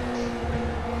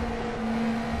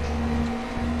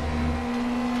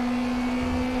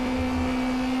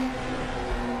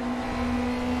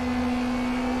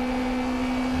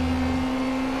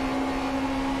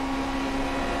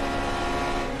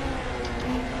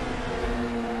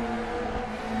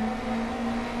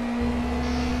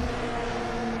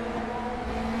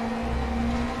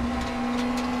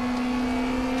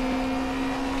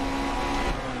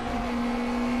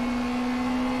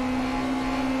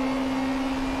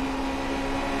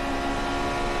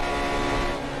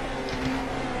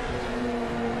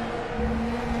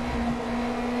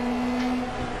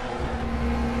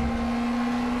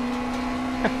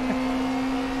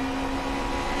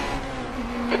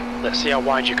 Let's see how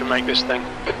wide you can make this thing.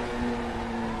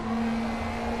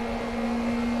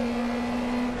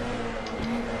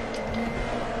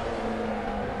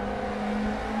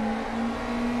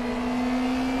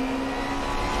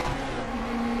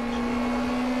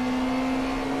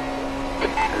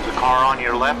 There's a car on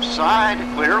your left side.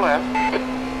 Clear left.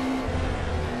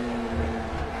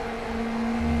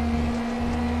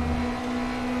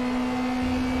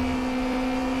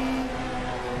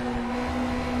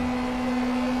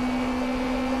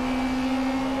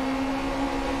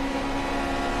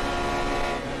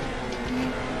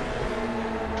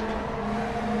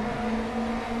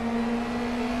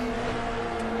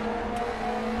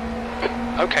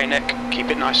 Okay, Nick, keep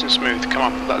it nice and smooth.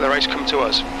 Come on, let the race come to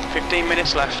us. 15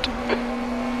 minutes left.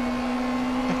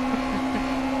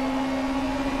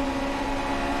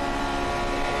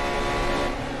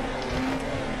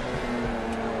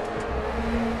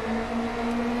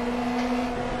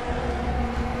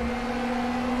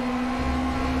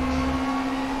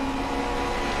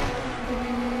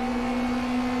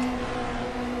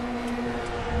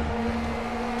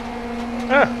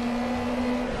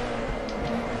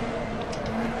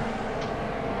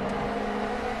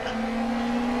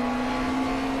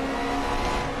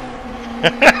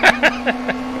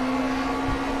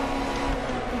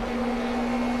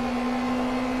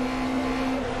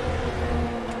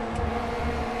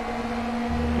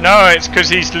 No, it's because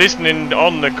he's listening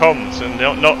on the comms and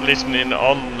not listening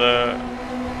on the...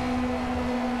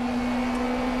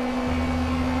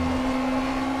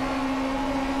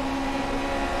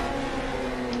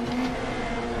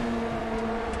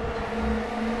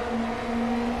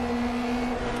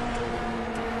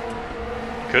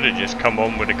 Could have just come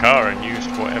on with the car and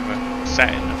used whatever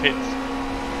sat in the pits.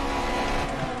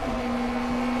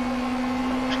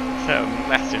 There's a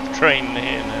massive train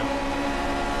here now.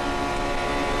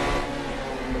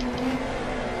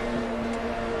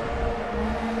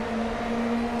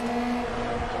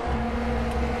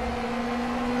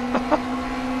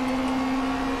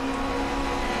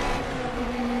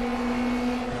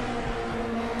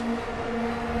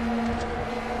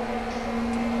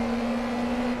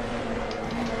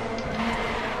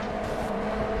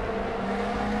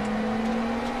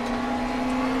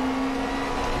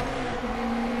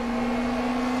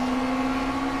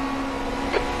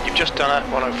 Just done at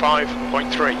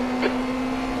 105.3.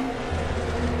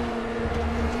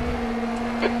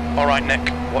 Alright, Nick,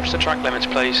 watch the track limits,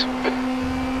 please.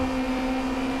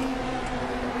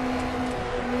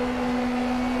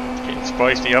 Getting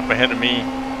spicy up ahead of me.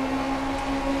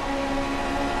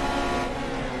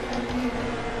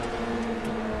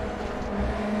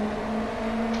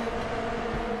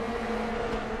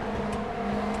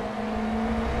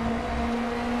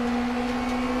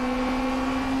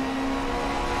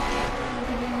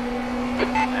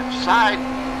 Side.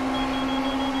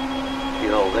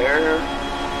 Still there.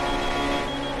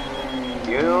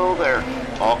 Still there.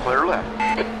 All clear left.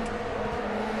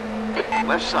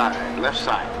 Left side, left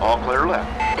side. All clear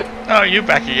left. Oh, you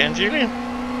back again, Julian?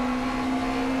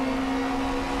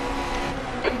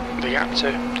 The gap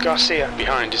to Garcia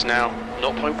behind is now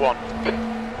 0.1.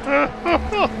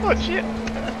 Oh, shit.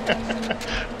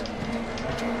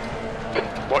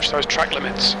 Watch those track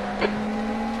limits.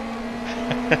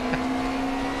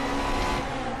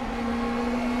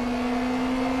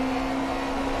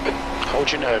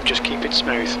 Hold your nerve, just keep it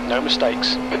smooth, no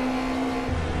mistakes.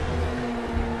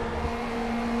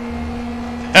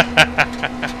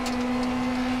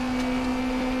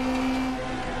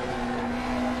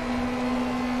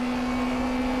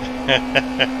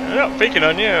 I'm not picking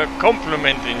on you, I'm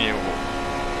complimenting you.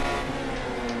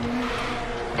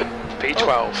 P12.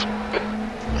 Oh.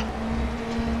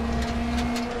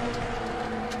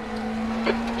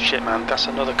 Shit man, that's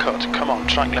another cut. Come on,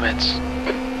 track limits.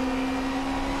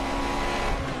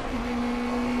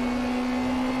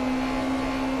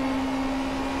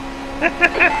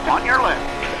 On your left.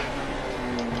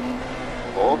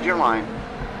 Hold your line.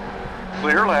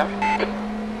 Clear left.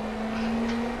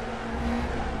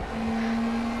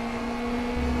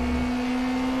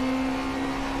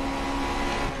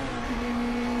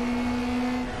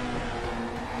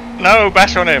 No,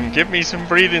 bash on him. Give me some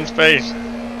breathing space.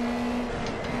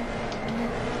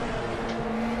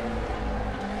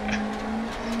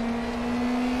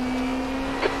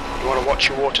 You want to watch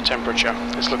your water temperature.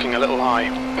 It's looking a little high.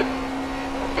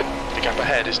 The gap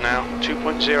ahead is now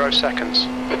 2.0 seconds.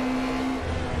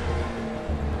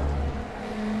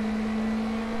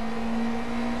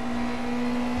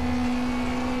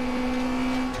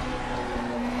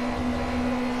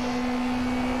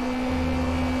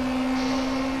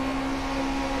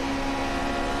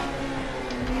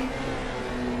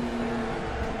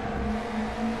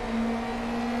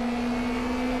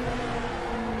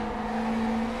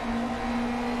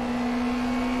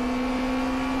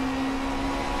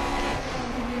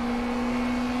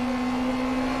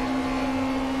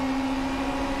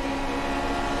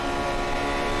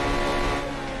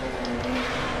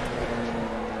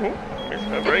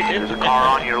 braking. There's a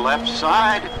car on your left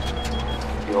side.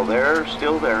 Still there,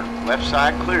 still there. Left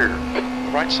side clear.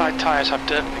 Right side tyres have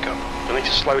dirt pickup. You'll need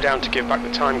to slow down to give back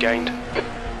the time gained.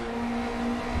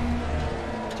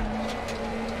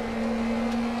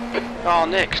 Oh,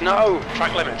 Nick, no!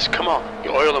 Track limits, come on.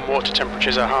 Your oil and water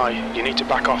temperatures are high. You need to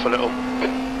back off a little.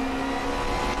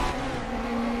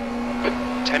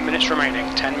 10 minutes remaining,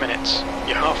 10 minutes.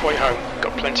 You're halfway home,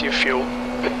 got plenty of fuel.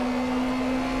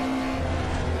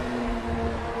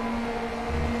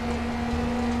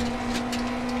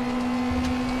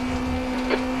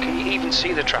 Can you even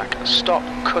see the track? Stop,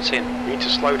 cut in. You need to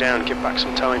slow down, give back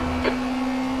some time.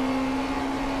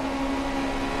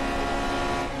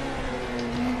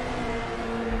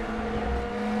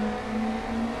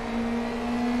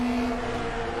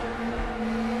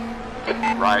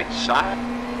 Right side.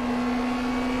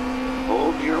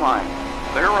 Hold your line.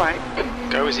 Clear right.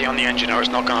 Go easy on the engine or it's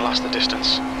not going to last the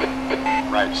distance.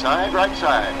 Right side, right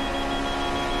side.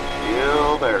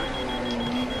 Still there.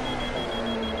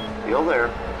 Still there.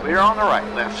 Clear on the right.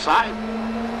 Left side.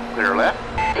 Clear left.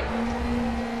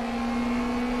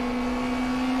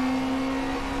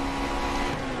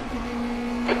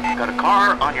 Got a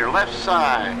car on your left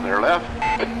side. Clear left.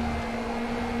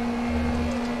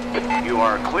 You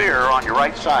are clear on your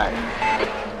right side.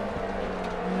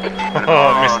 Got a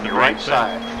car on your right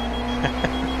side.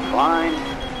 Line.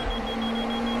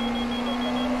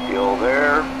 Still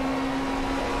there.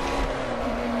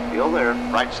 Still there.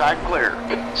 Right side clear.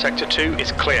 Sector 2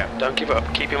 is clear. Don't give up.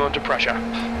 Keep him under pressure.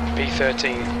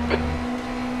 P13.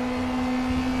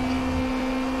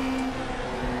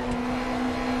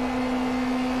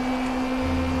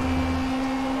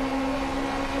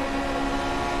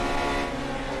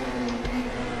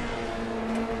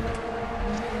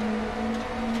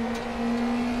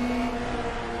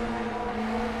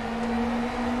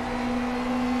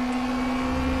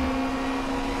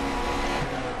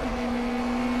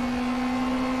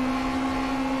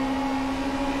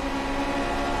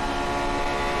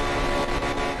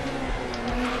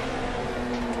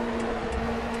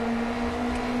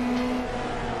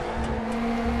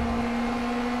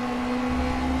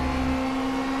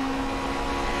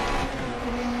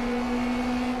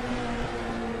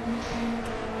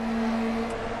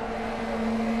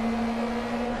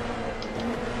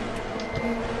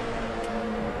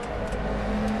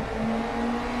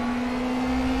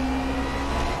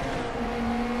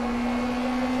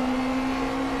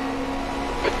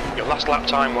 Your last lap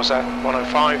time was at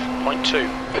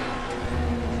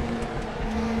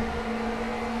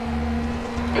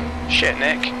 105.2. Shit,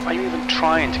 Nick. Are you even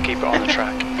trying to keep it on the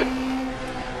track?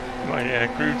 My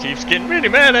crew chief's getting really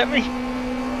mad at me.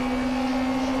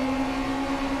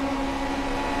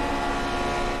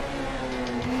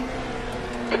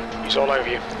 He's all over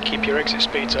you. Keep your exit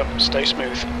speeds up. Stay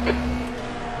smooth.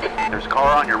 There's a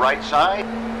car on your right side.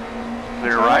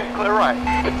 Clear right, clear right.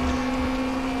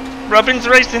 Robin's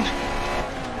racing.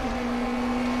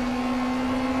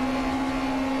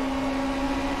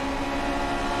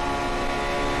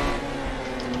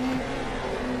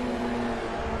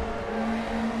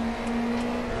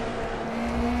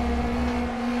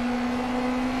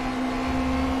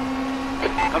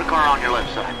 Got a car on your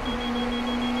left side.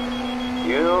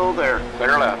 You there,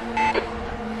 clear left.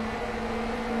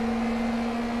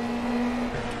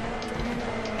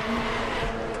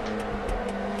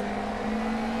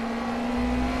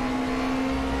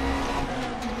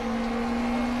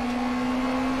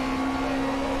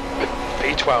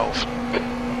 P12.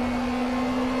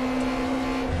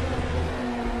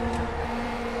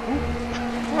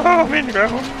 Oh, I'm in the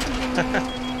gravel.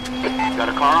 Got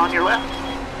a car on your left.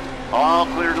 All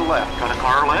clear to left. Got a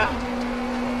car left.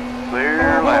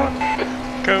 Clear left.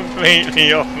 Completely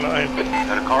offline.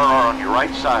 Got a car on your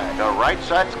right side. The right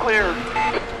side's clear.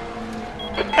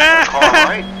 Got a car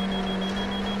right.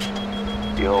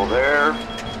 Still there.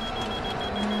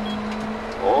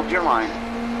 Hold your line.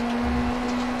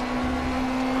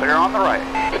 Clear on the right.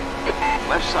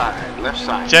 Left side, left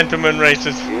side. Gentlemen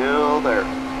racers. Still there.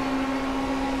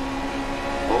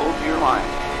 Hold your line.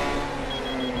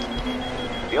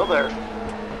 Still there.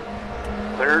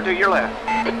 Clear to your left.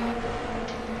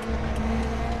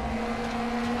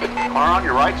 Car on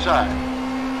your right side.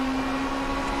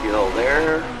 Still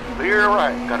there. Clear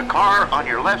right. Got a car on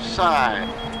your left side.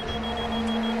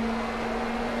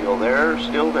 Still there,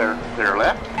 still there. Clear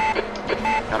left.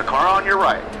 Got a car on your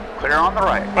right. Clear on the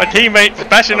right. My teammate's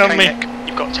bashing on me. Nick,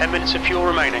 you've got 10 minutes of fuel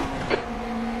remaining.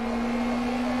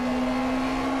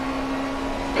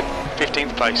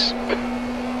 15th place.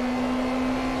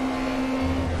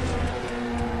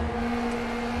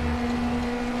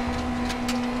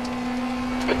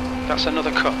 That's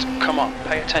another cut. Come on,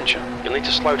 pay attention. You'll need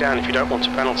to slow down if you don't want a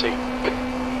penalty.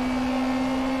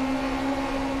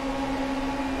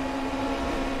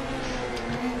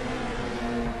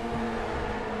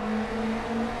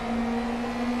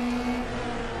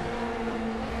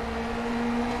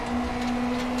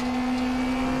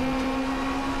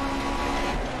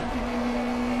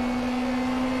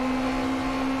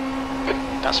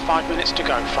 That's 5 minutes to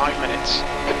go, 5 minutes.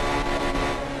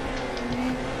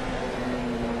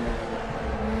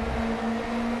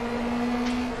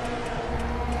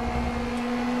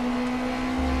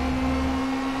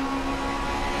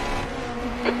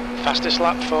 Fastest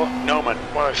lap for Norman,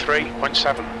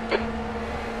 103.7.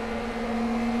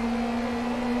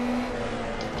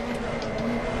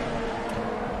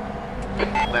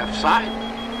 Left side.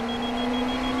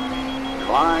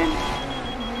 Line.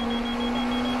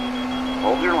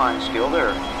 Hold your line, still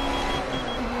there.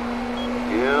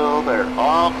 Still there.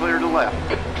 All clear to left.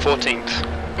 14th.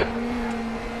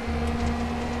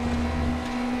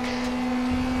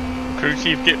 Crew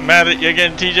chief getting mad at you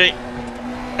again, TJ.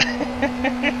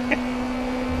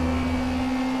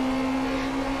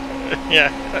 Yeah.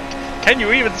 Can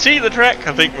you even see the track?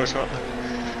 I think was what.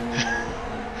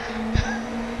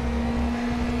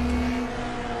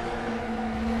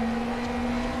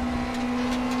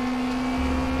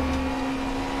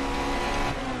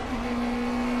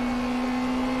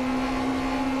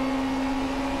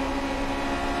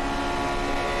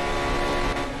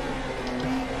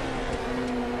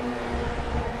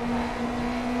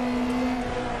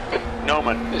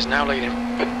 Norman is now leading.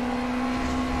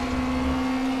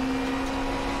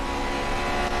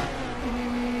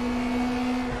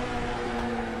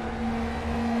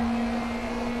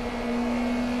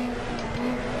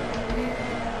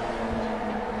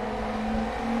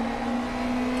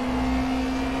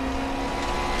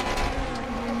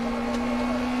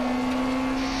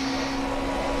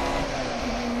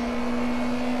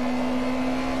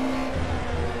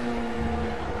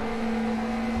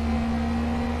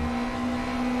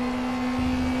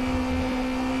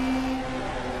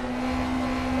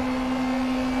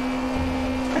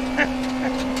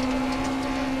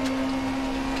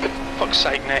 Fuck's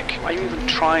sake, Nick. Are you even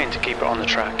trying to keep it on the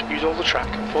track? Use all the track.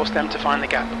 Force them to find the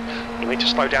gap. You'll need to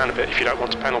slow down a bit if you don't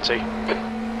want a penalty.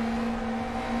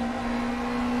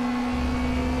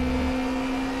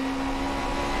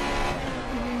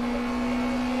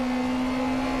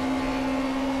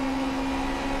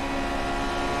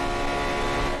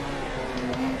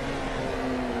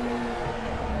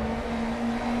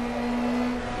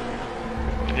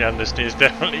 The understeer is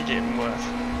definitely getting worse.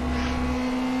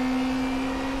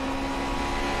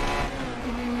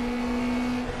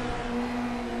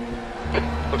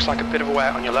 Looks like a bit of a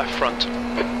wear on your left front.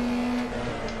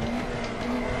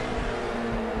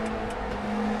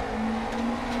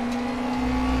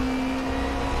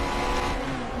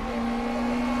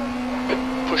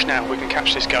 Push now, we can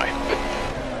catch this guy.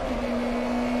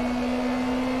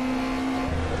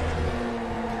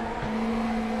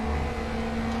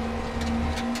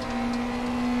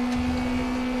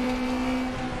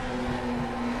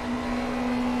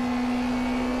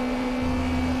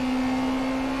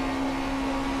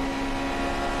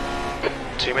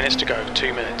 Two minutes to go,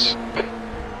 2 minutes.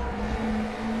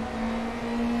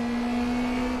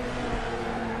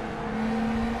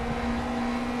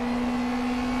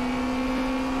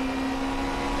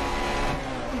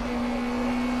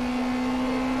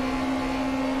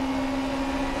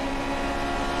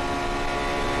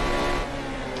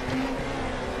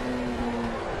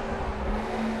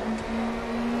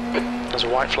 There's a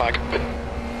white flag.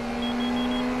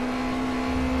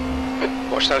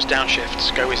 Watch those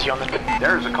downshifts. Go easy on the...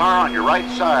 There's a car on your right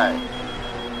side.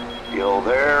 Still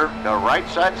there. The right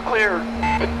side's clear.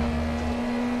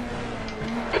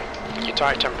 Your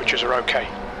tyre temperatures are okay.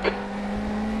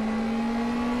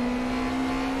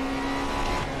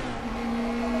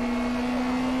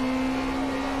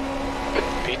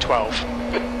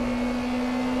 P12.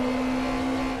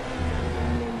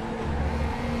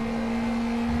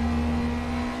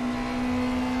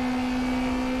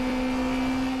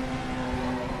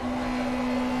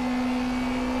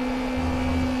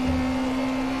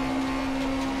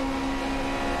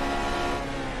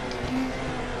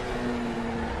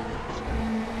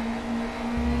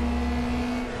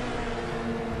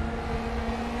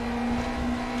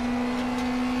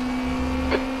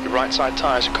 Right side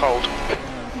tyres are cold.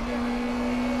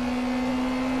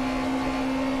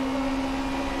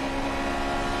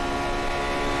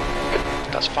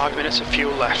 That's 5 minutes of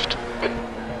fuel left.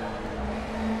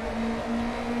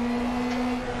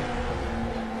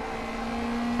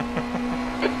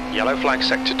 Yellow flag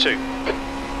sector 2.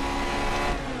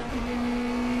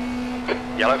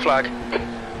 Yellow flag.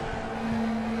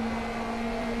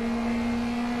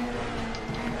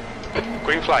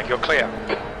 Green flag, you're clear.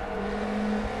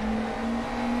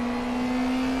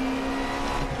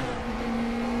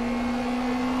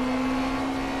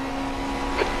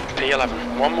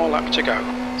 P11, one more lap to go.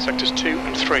 Sectors 2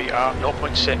 and 3 are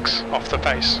 0.6 off the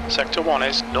pace. Sector 1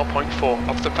 is 0.4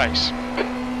 off the pace.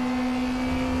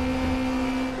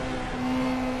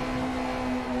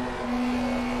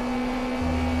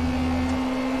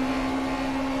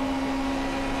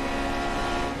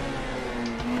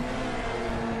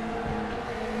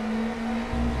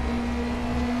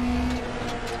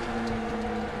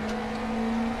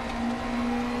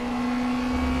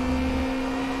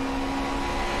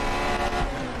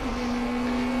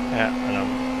 Yeah, and I'm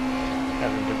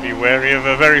having to be wary of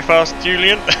a very fast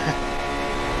Julian.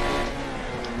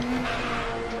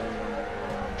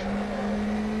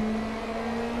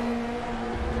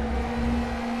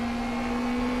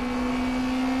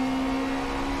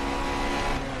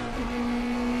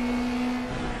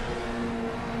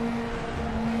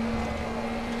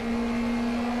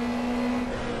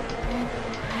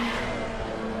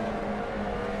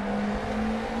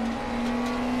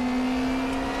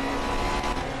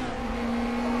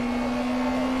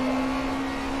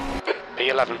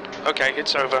 P11, okay,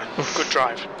 it's over. Good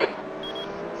drive.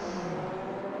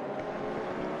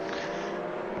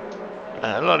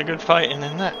 A lot of good fighting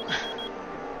in that.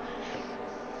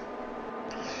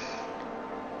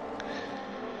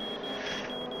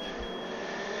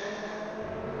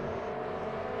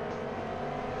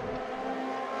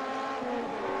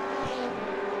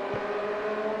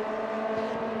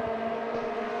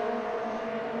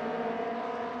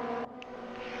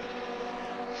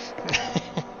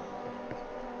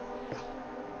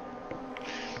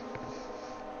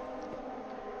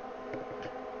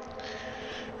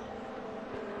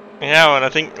 Yeah, and I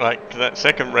think like that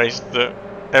second race that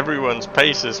everyone's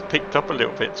pace has picked up a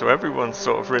little bit, so everyone's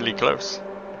sort of really close.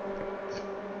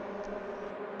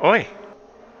 Oi!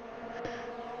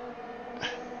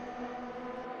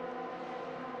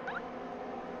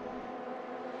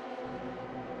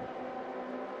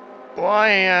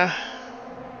 Why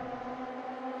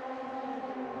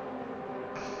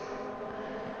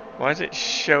is it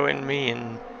showing me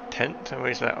in 10th? Or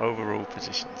is that overall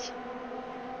positions?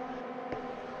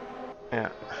 Yeah.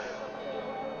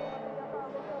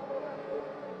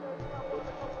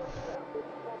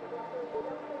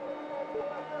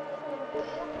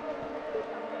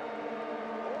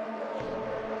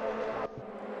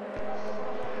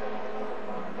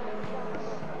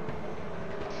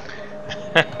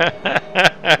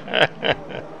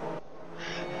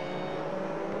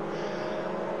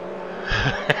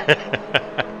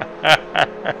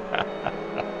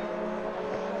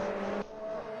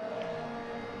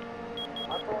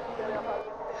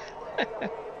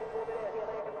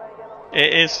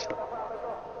 It is.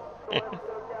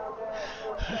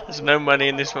 There's no money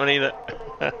in this one either.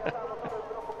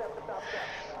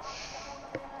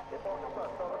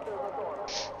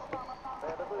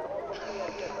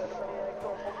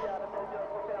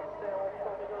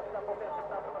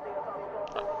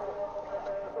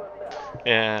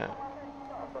 Yeah.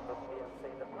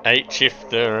 8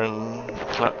 shifter and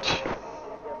clutch.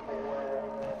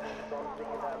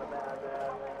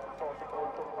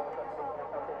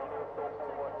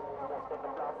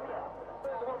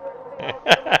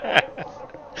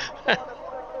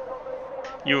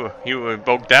 You were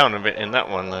bogged down a bit in that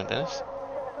one though, Dennis.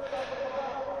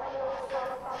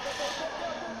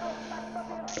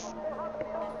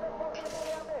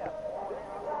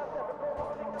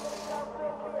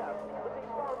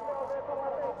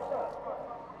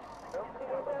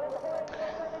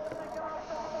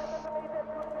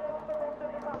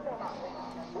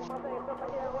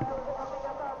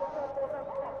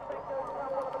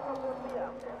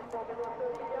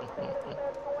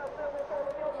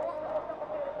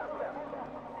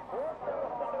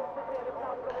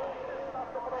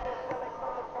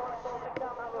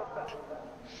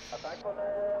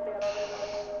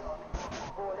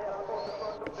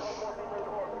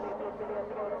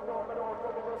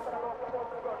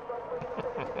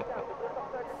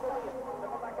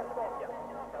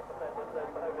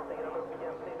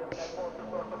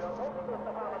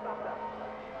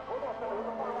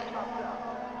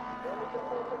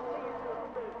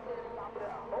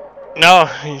 No,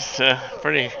 he's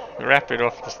pretty rapid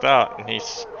off the start, and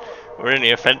he's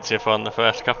really offensive on the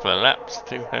first couple of laps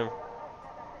to him.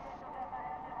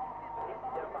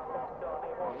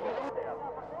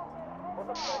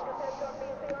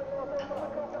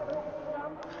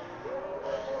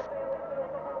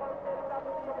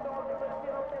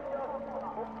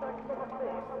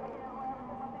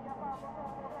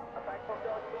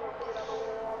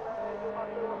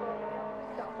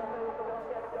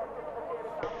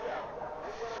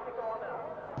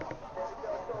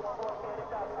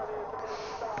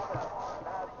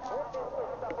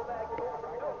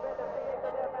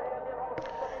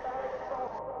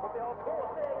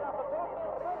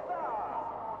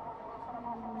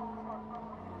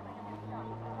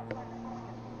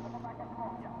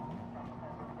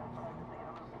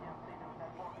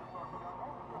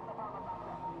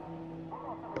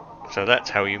 So that's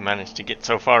how you managed to get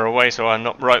so far away, so I'm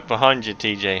not right behind you,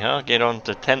 TJ, huh? Get on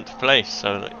to 10th place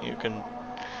so that you can...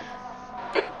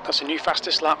 That's a new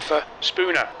fastest lap for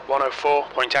Spooner,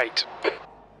 104.8.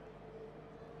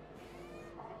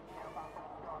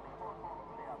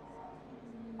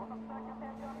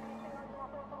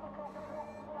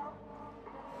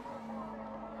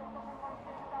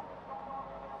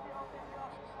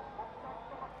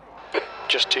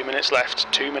 Just 2 minutes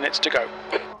left, 2 minutes to go.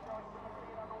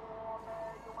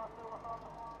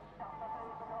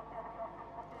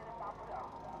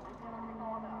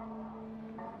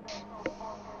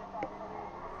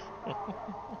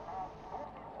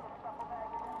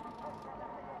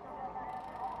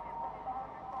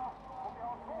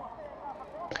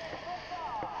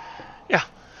 Yeah.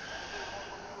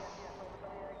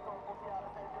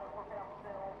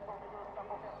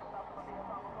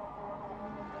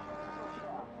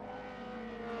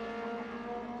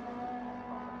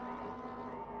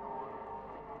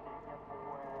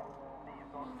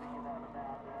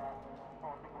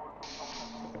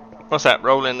 What's that,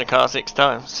 rolling the car 6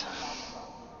 times?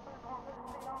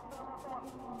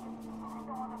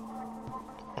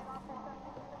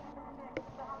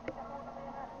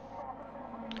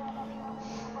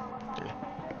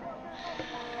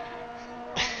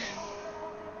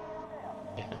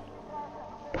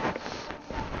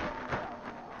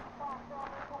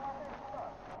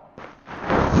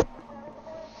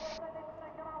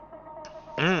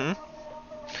 Mm.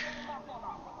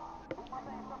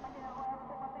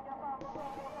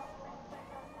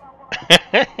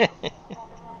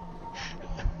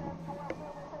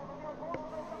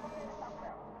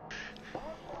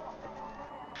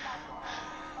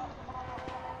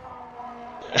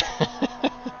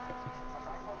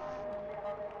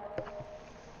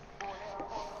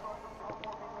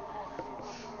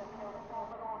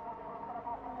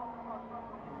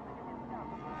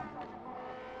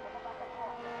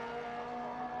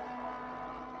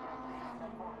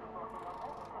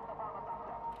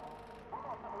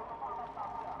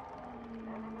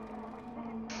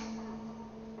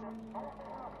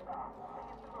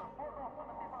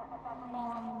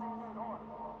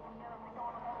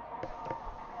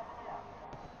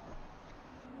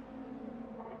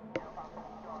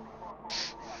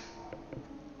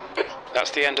 That's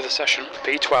the end of the session,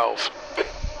 P12.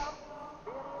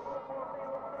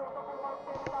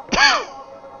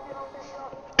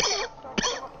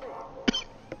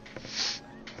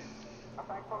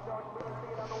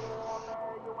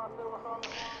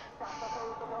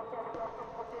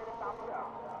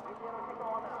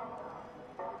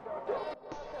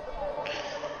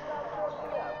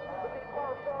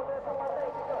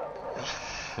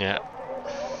 Yeah.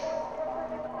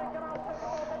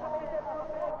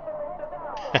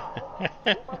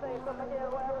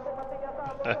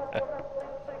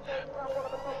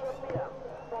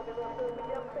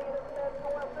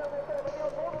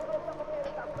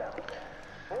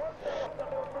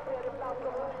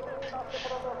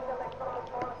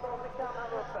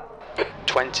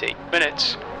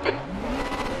 Minutes.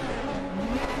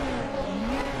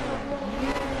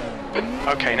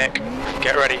 Okay, Nick,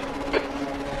 get ready.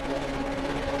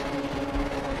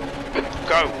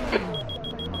 Go.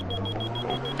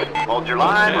 Hold your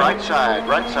line, right side,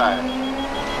 right side.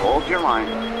 Hold your line.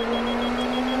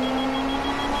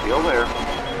 Still there.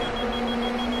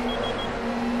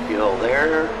 Still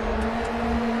there.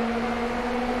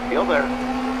 Still there.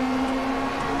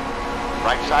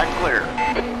 Right side clear.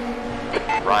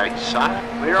 Right side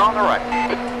clear on the right.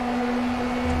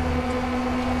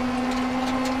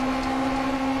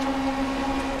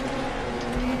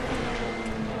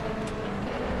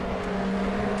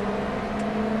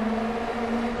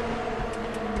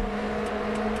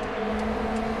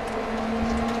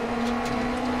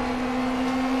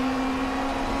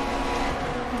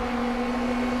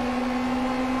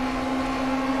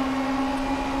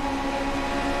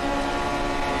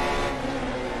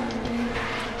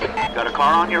 Got a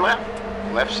car on your left?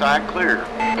 Left side clear.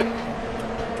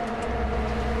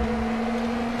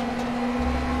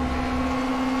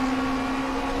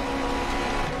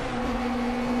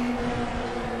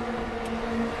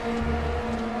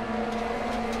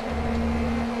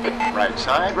 Right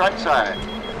side, right side.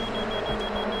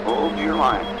 Hold your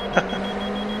line.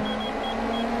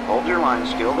 Hold your line,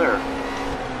 still there.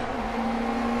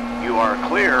 You are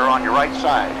clear on your right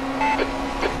side.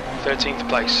 13th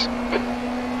place.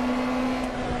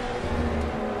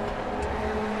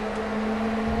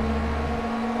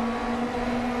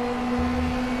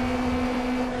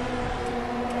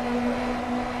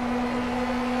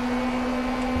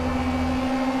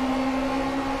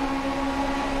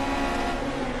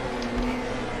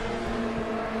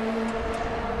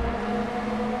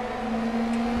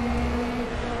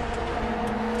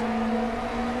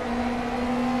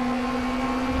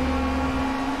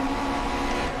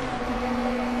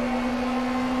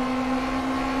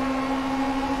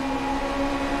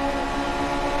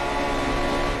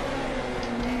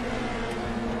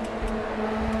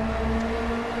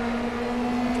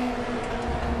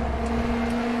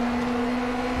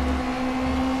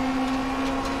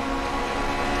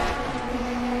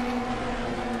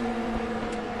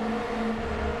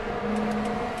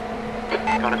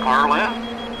 Got a car left.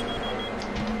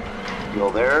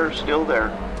 Still there, still there.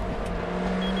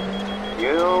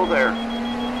 Still there.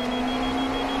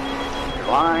 Your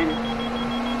line.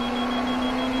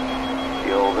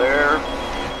 Still there.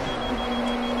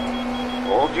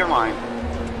 Hold your line.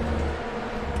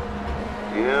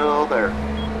 Still there.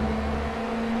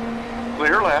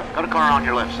 Clear left. Got a car on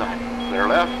your left side. Clear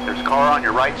left. There's a car on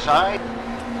your right side.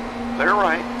 Clear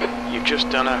right. You've just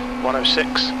done a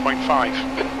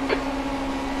 106.5.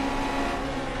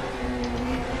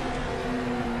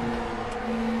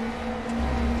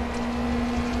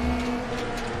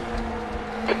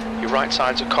 Your right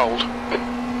sides are cold.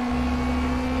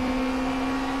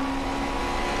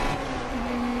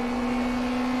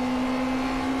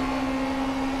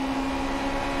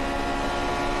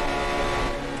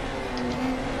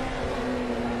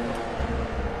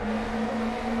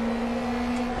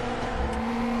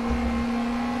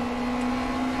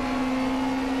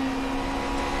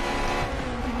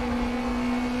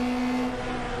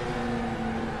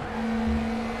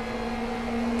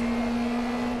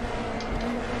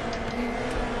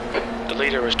 The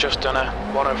leader has just done a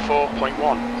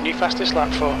 104.1. New fastest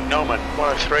lap for Norman,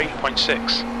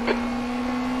 103.6.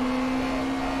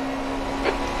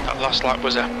 That last lap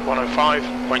was a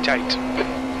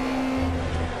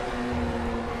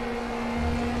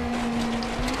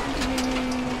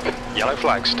 105.8. Yellow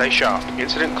flag, stay sharp.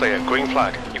 Incident clear, green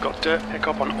flag. You've got dirt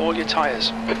pickup on all your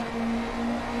tyres.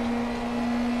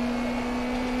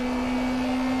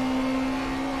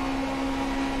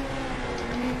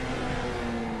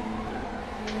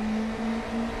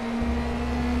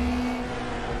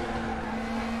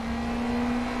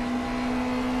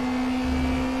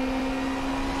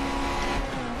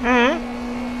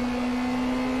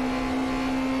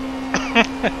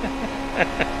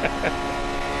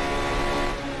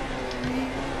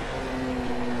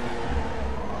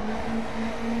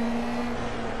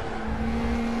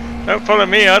 Don't follow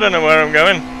me, I don't know where I'm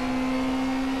going.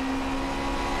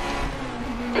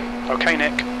 Okay,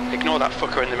 Nick. Ignore that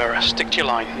fucker in the mirror. Stick to your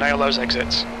line. Nail those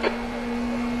exits.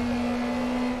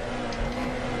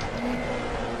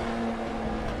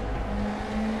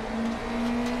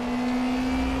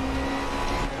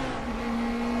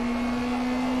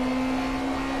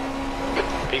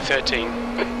 P13.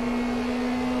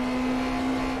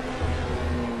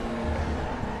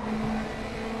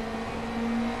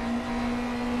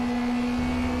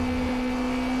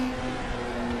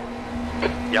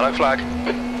 Yellow flag.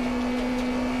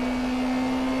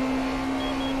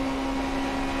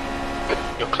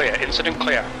 You're clear. Incident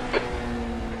clear.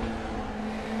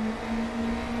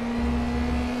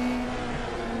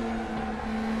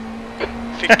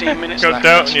 Minutes Got left.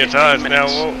 doubt That's in your 15 tyres now.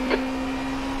 minutes. Whoa.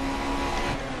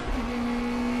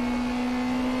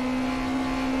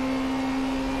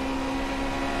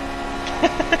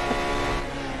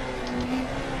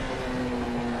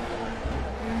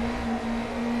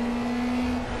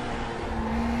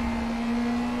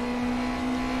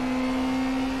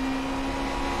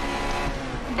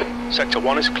 Sector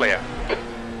 1 is clear.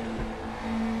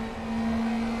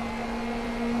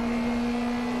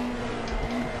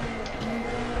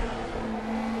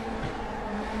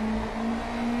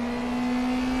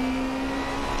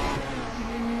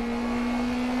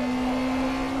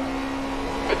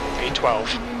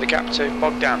 P12. The gap to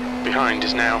Bogdan behind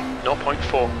is now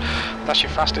 0.4. That's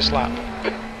your fastest lap.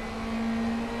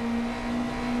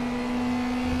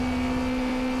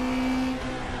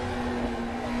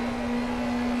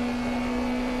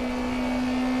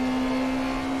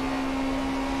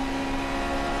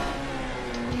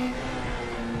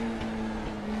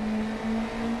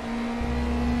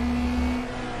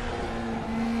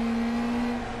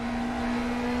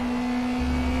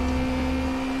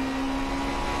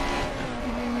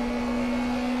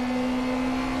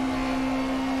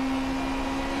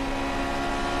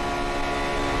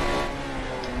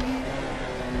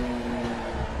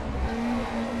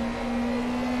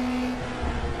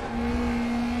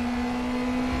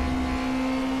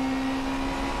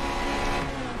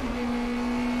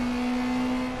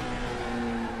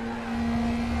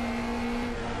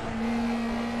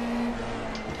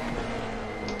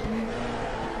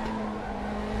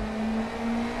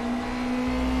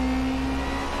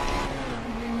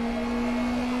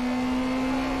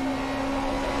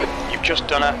 Just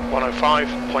done a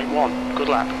 105.1. Good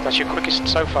lap. That's your quickest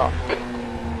so far.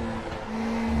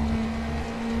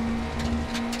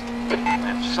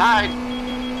 Left side.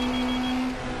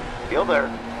 Still there.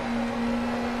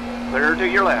 Clear to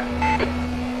your left.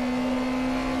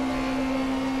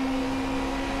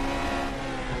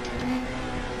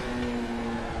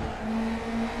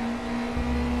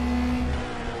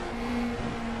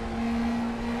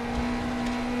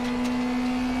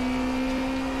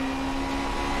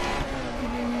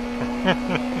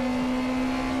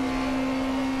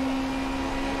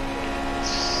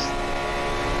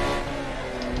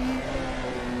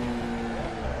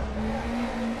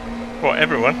 What,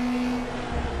 everyone?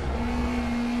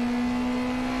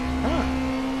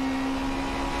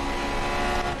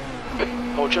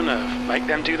 Hold your nerve. Make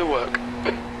them do the work.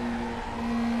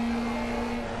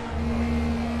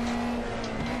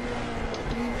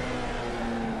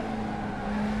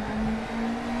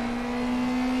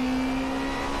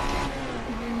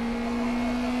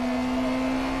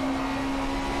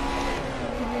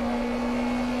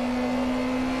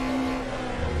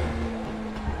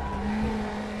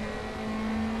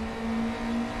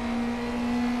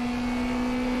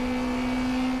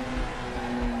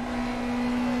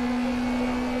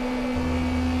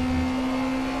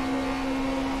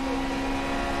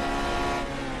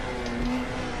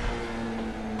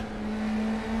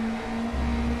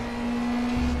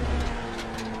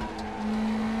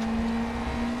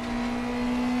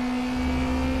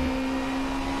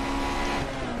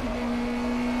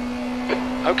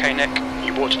 Okay, Nick,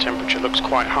 your water temperature looks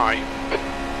quite high.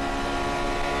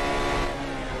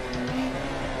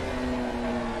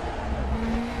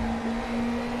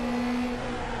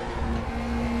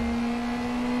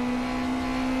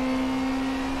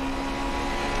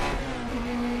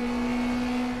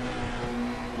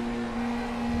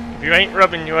 If you ain't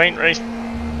rubbing, you ain't racing.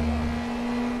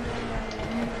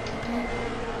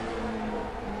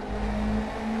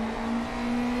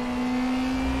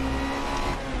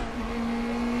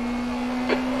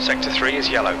 Sector 3 is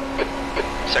yellow.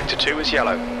 Sector 2 is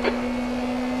yellow.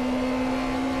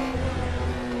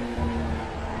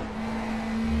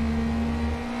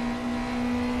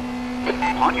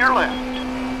 On your left.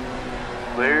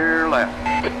 Clear left.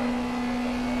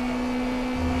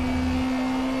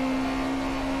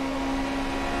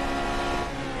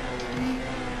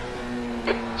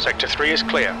 Sector 3 is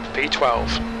clear.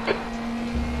 P12.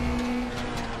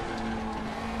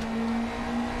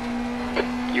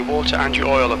 Your water and your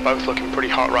oil are both looking pretty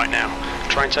hot right now.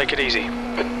 Try and take it easy.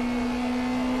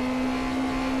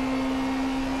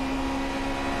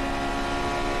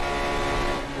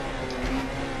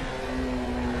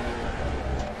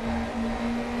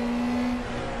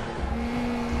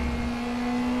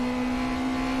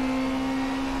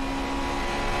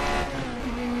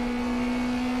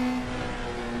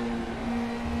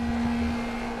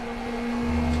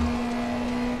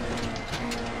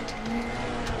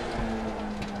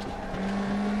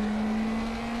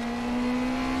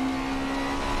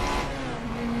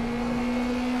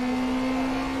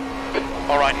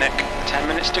 Alright Nick, 10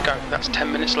 minutes to go, that's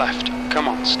 10 minutes left. Come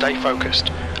on, stay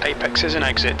focused. Apexes and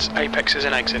exits, apexes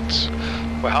and exits.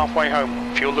 We're halfway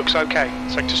home, fuel looks okay.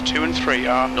 Sectors 2 and 3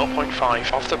 are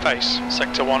 0.5 off the pace.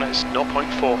 Sector 1 is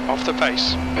 0.4 off the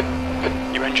pace.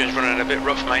 Your engine's running a bit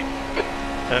rough, mate.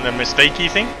 And a mistakey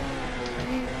thing?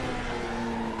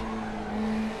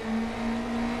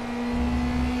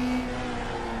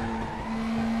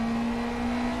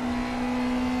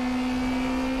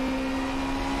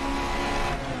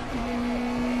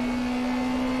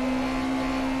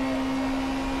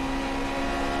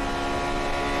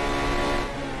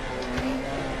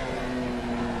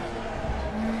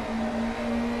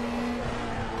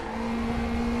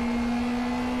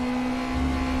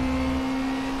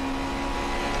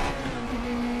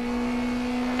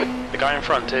 The guy in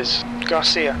front is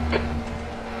Garcia.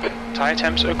 Tyre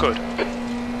temps are good.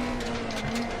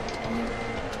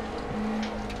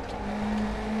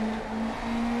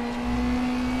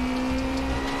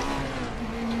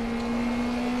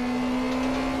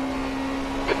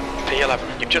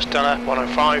 P11, you've just done a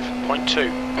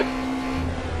 105.2.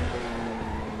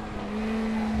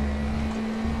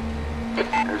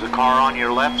 There's a car on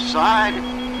your left side.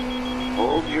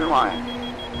 Hold your line.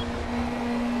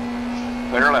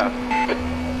 Clear left.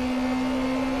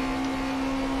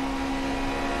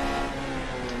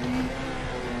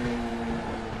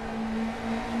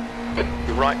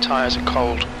 Your right tyres are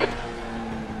cold.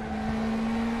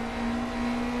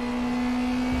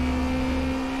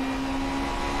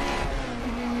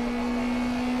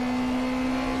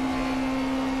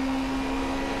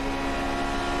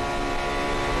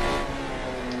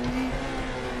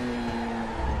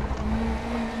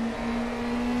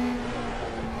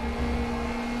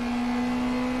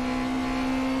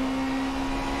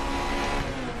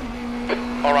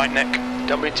 Alright Nick,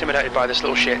 don't be intimidated by this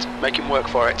little shit. Make him work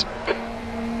for it.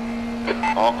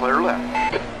 All clear left.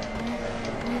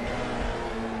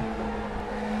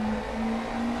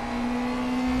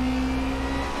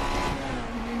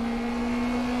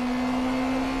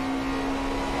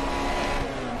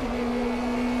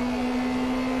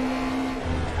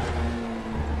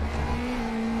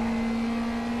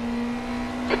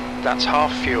 That's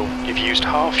half fuel. You've used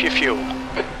half your fuel.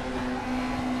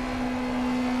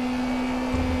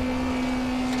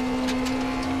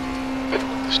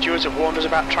 The stewards have warned us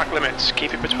about track limits.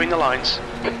 Keep it between the lines.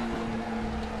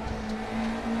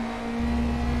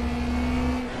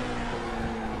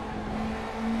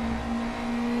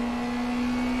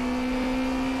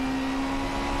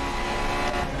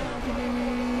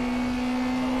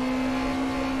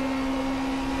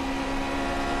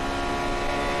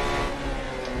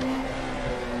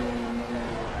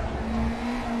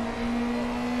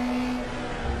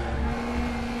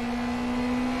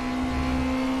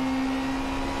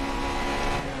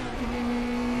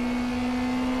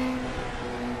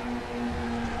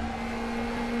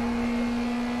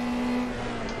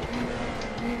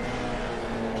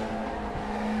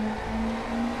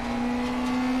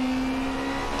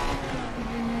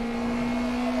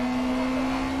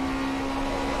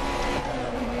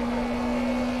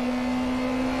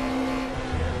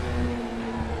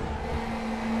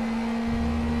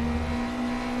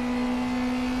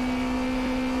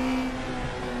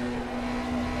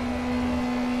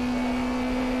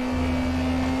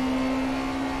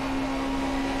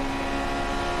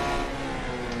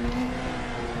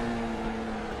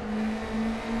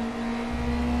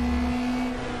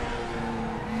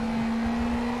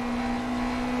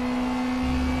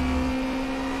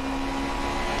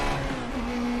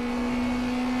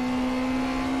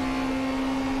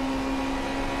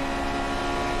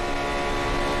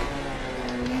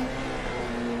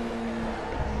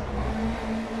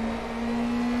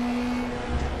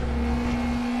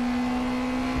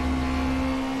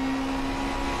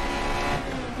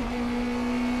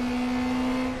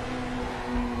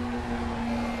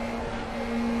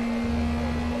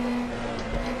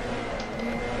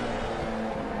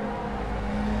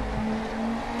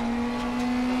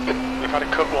 Had a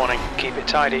cut warning. Keep it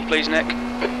tidy, please, Nick. You've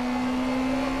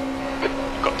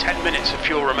got 10 minutes of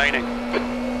fuel remaining.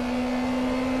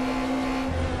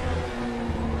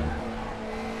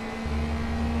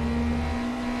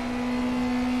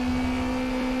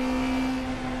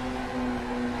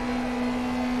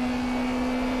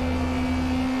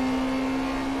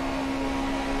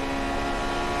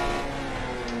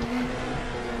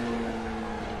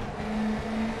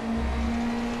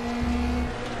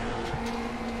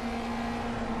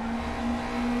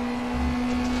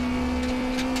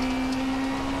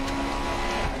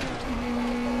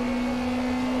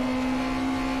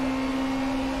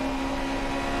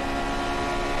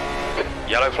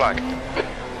 Yellow flag.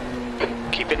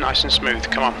 Keep it nice and smooth.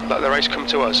 Come on, let the race come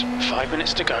to us. 5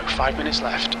 minutes to go, 5 minutes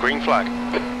left. Green flag.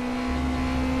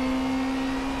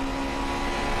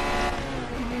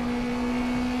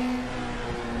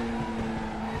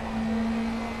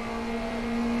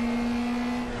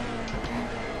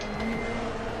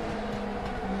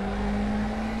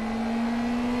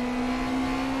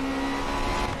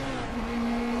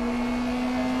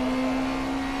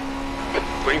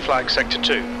 Green flag, sector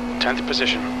 2. 10th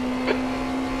position.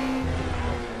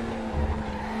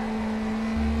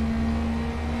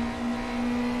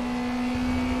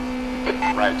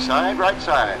 Right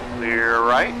side, clear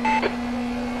right.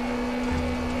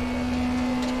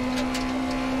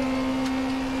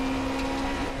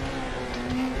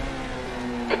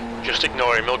 Just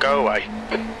ignore him, he'll go away.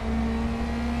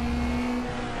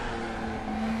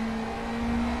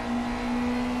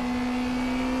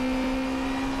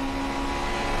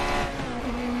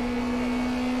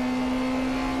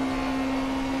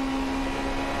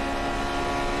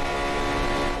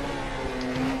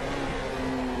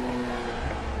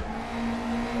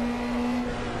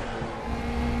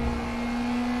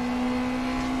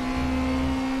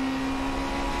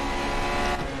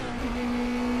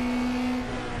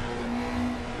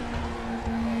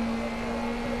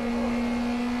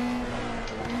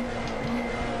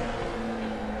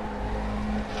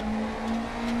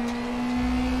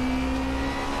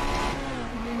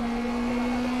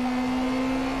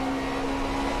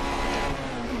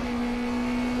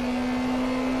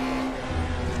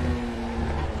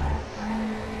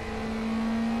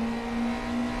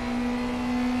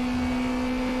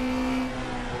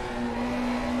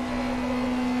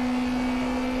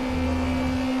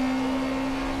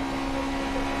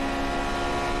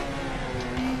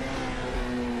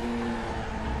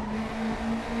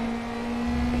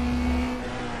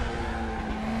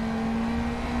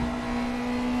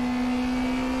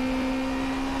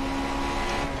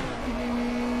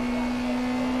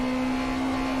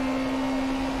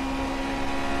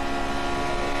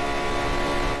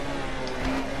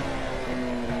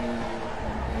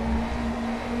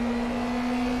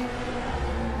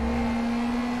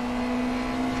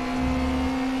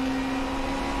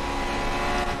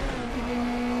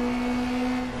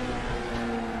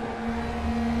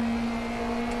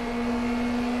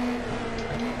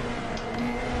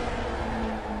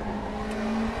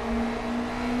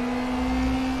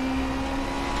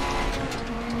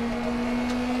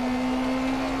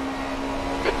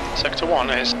 Sector 1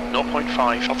 is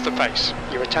 0.5 off the pace.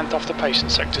 You're a tenth off the pace in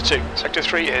Sector 2. Sector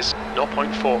 3 is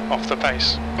 0.4 off the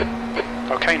pace.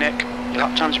 Okay, Nick, your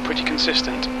lap times are pretty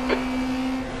consistent.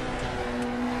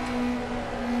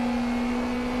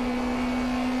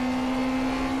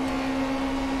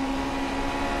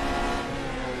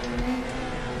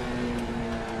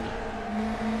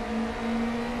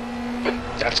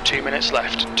 That's 2 minutes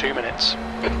left. 2 minutes.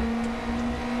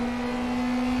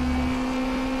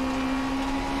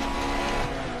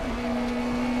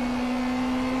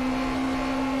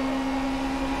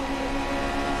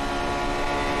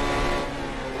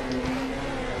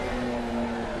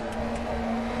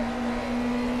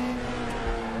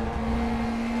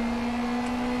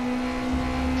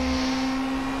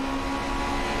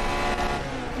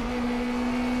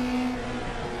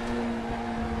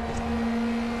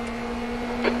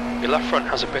 Your left front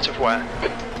has a bit of wear.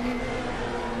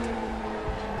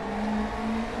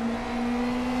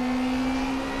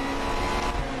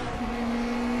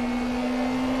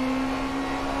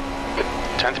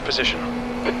 Tenth position.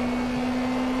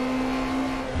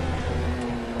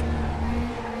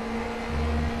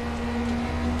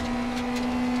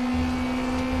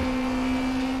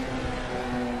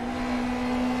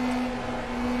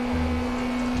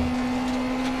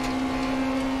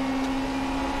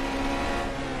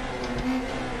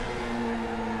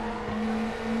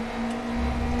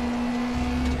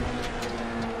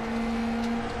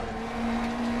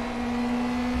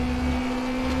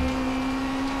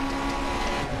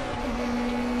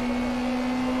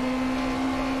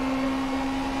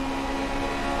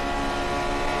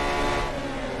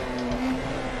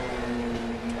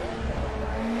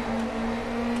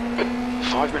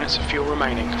 Five minutes of fuel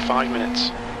remaining. 5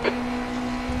 minutes.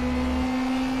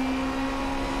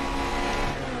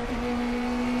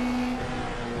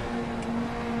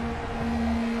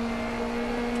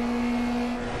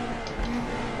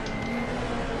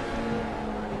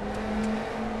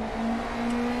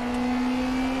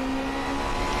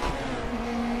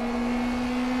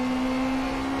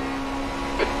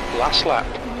 Last lap.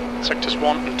 Sectors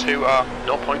 1 and 2 are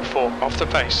 0.4 off the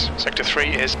pace. Sector 3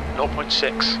 is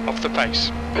 0.6 off the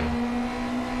pace.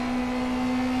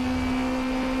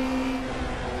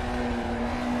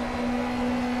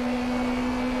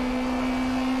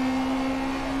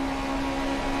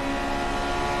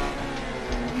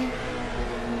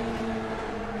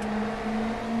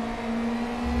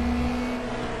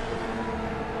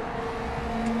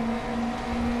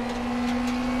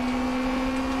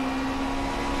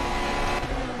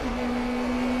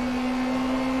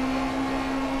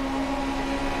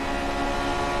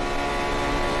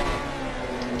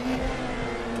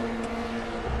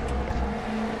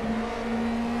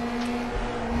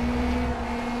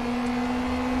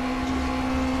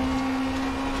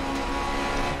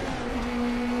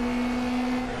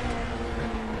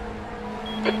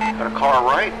 Got a car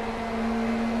right.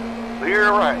 Clear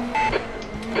right.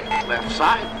 Left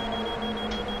side.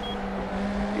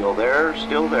 Still there,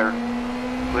 still there.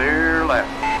 Clear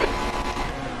left.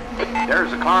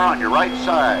 There's a car on your right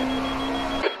side.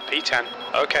 P10.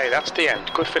 Okay, that's the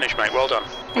end. Good finish, mate. Well done.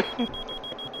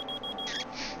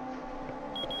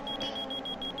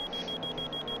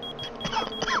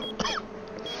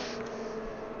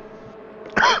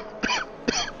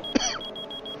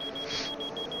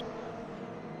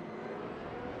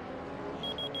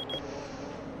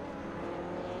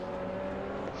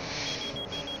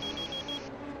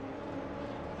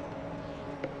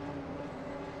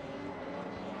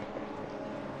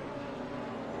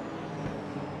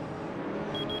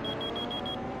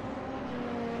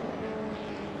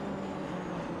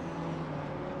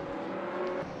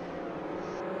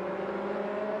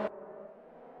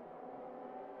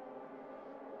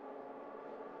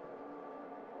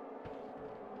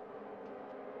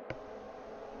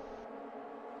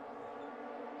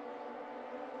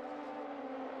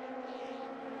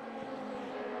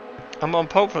 I'm on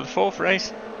pole for the fourth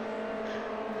race.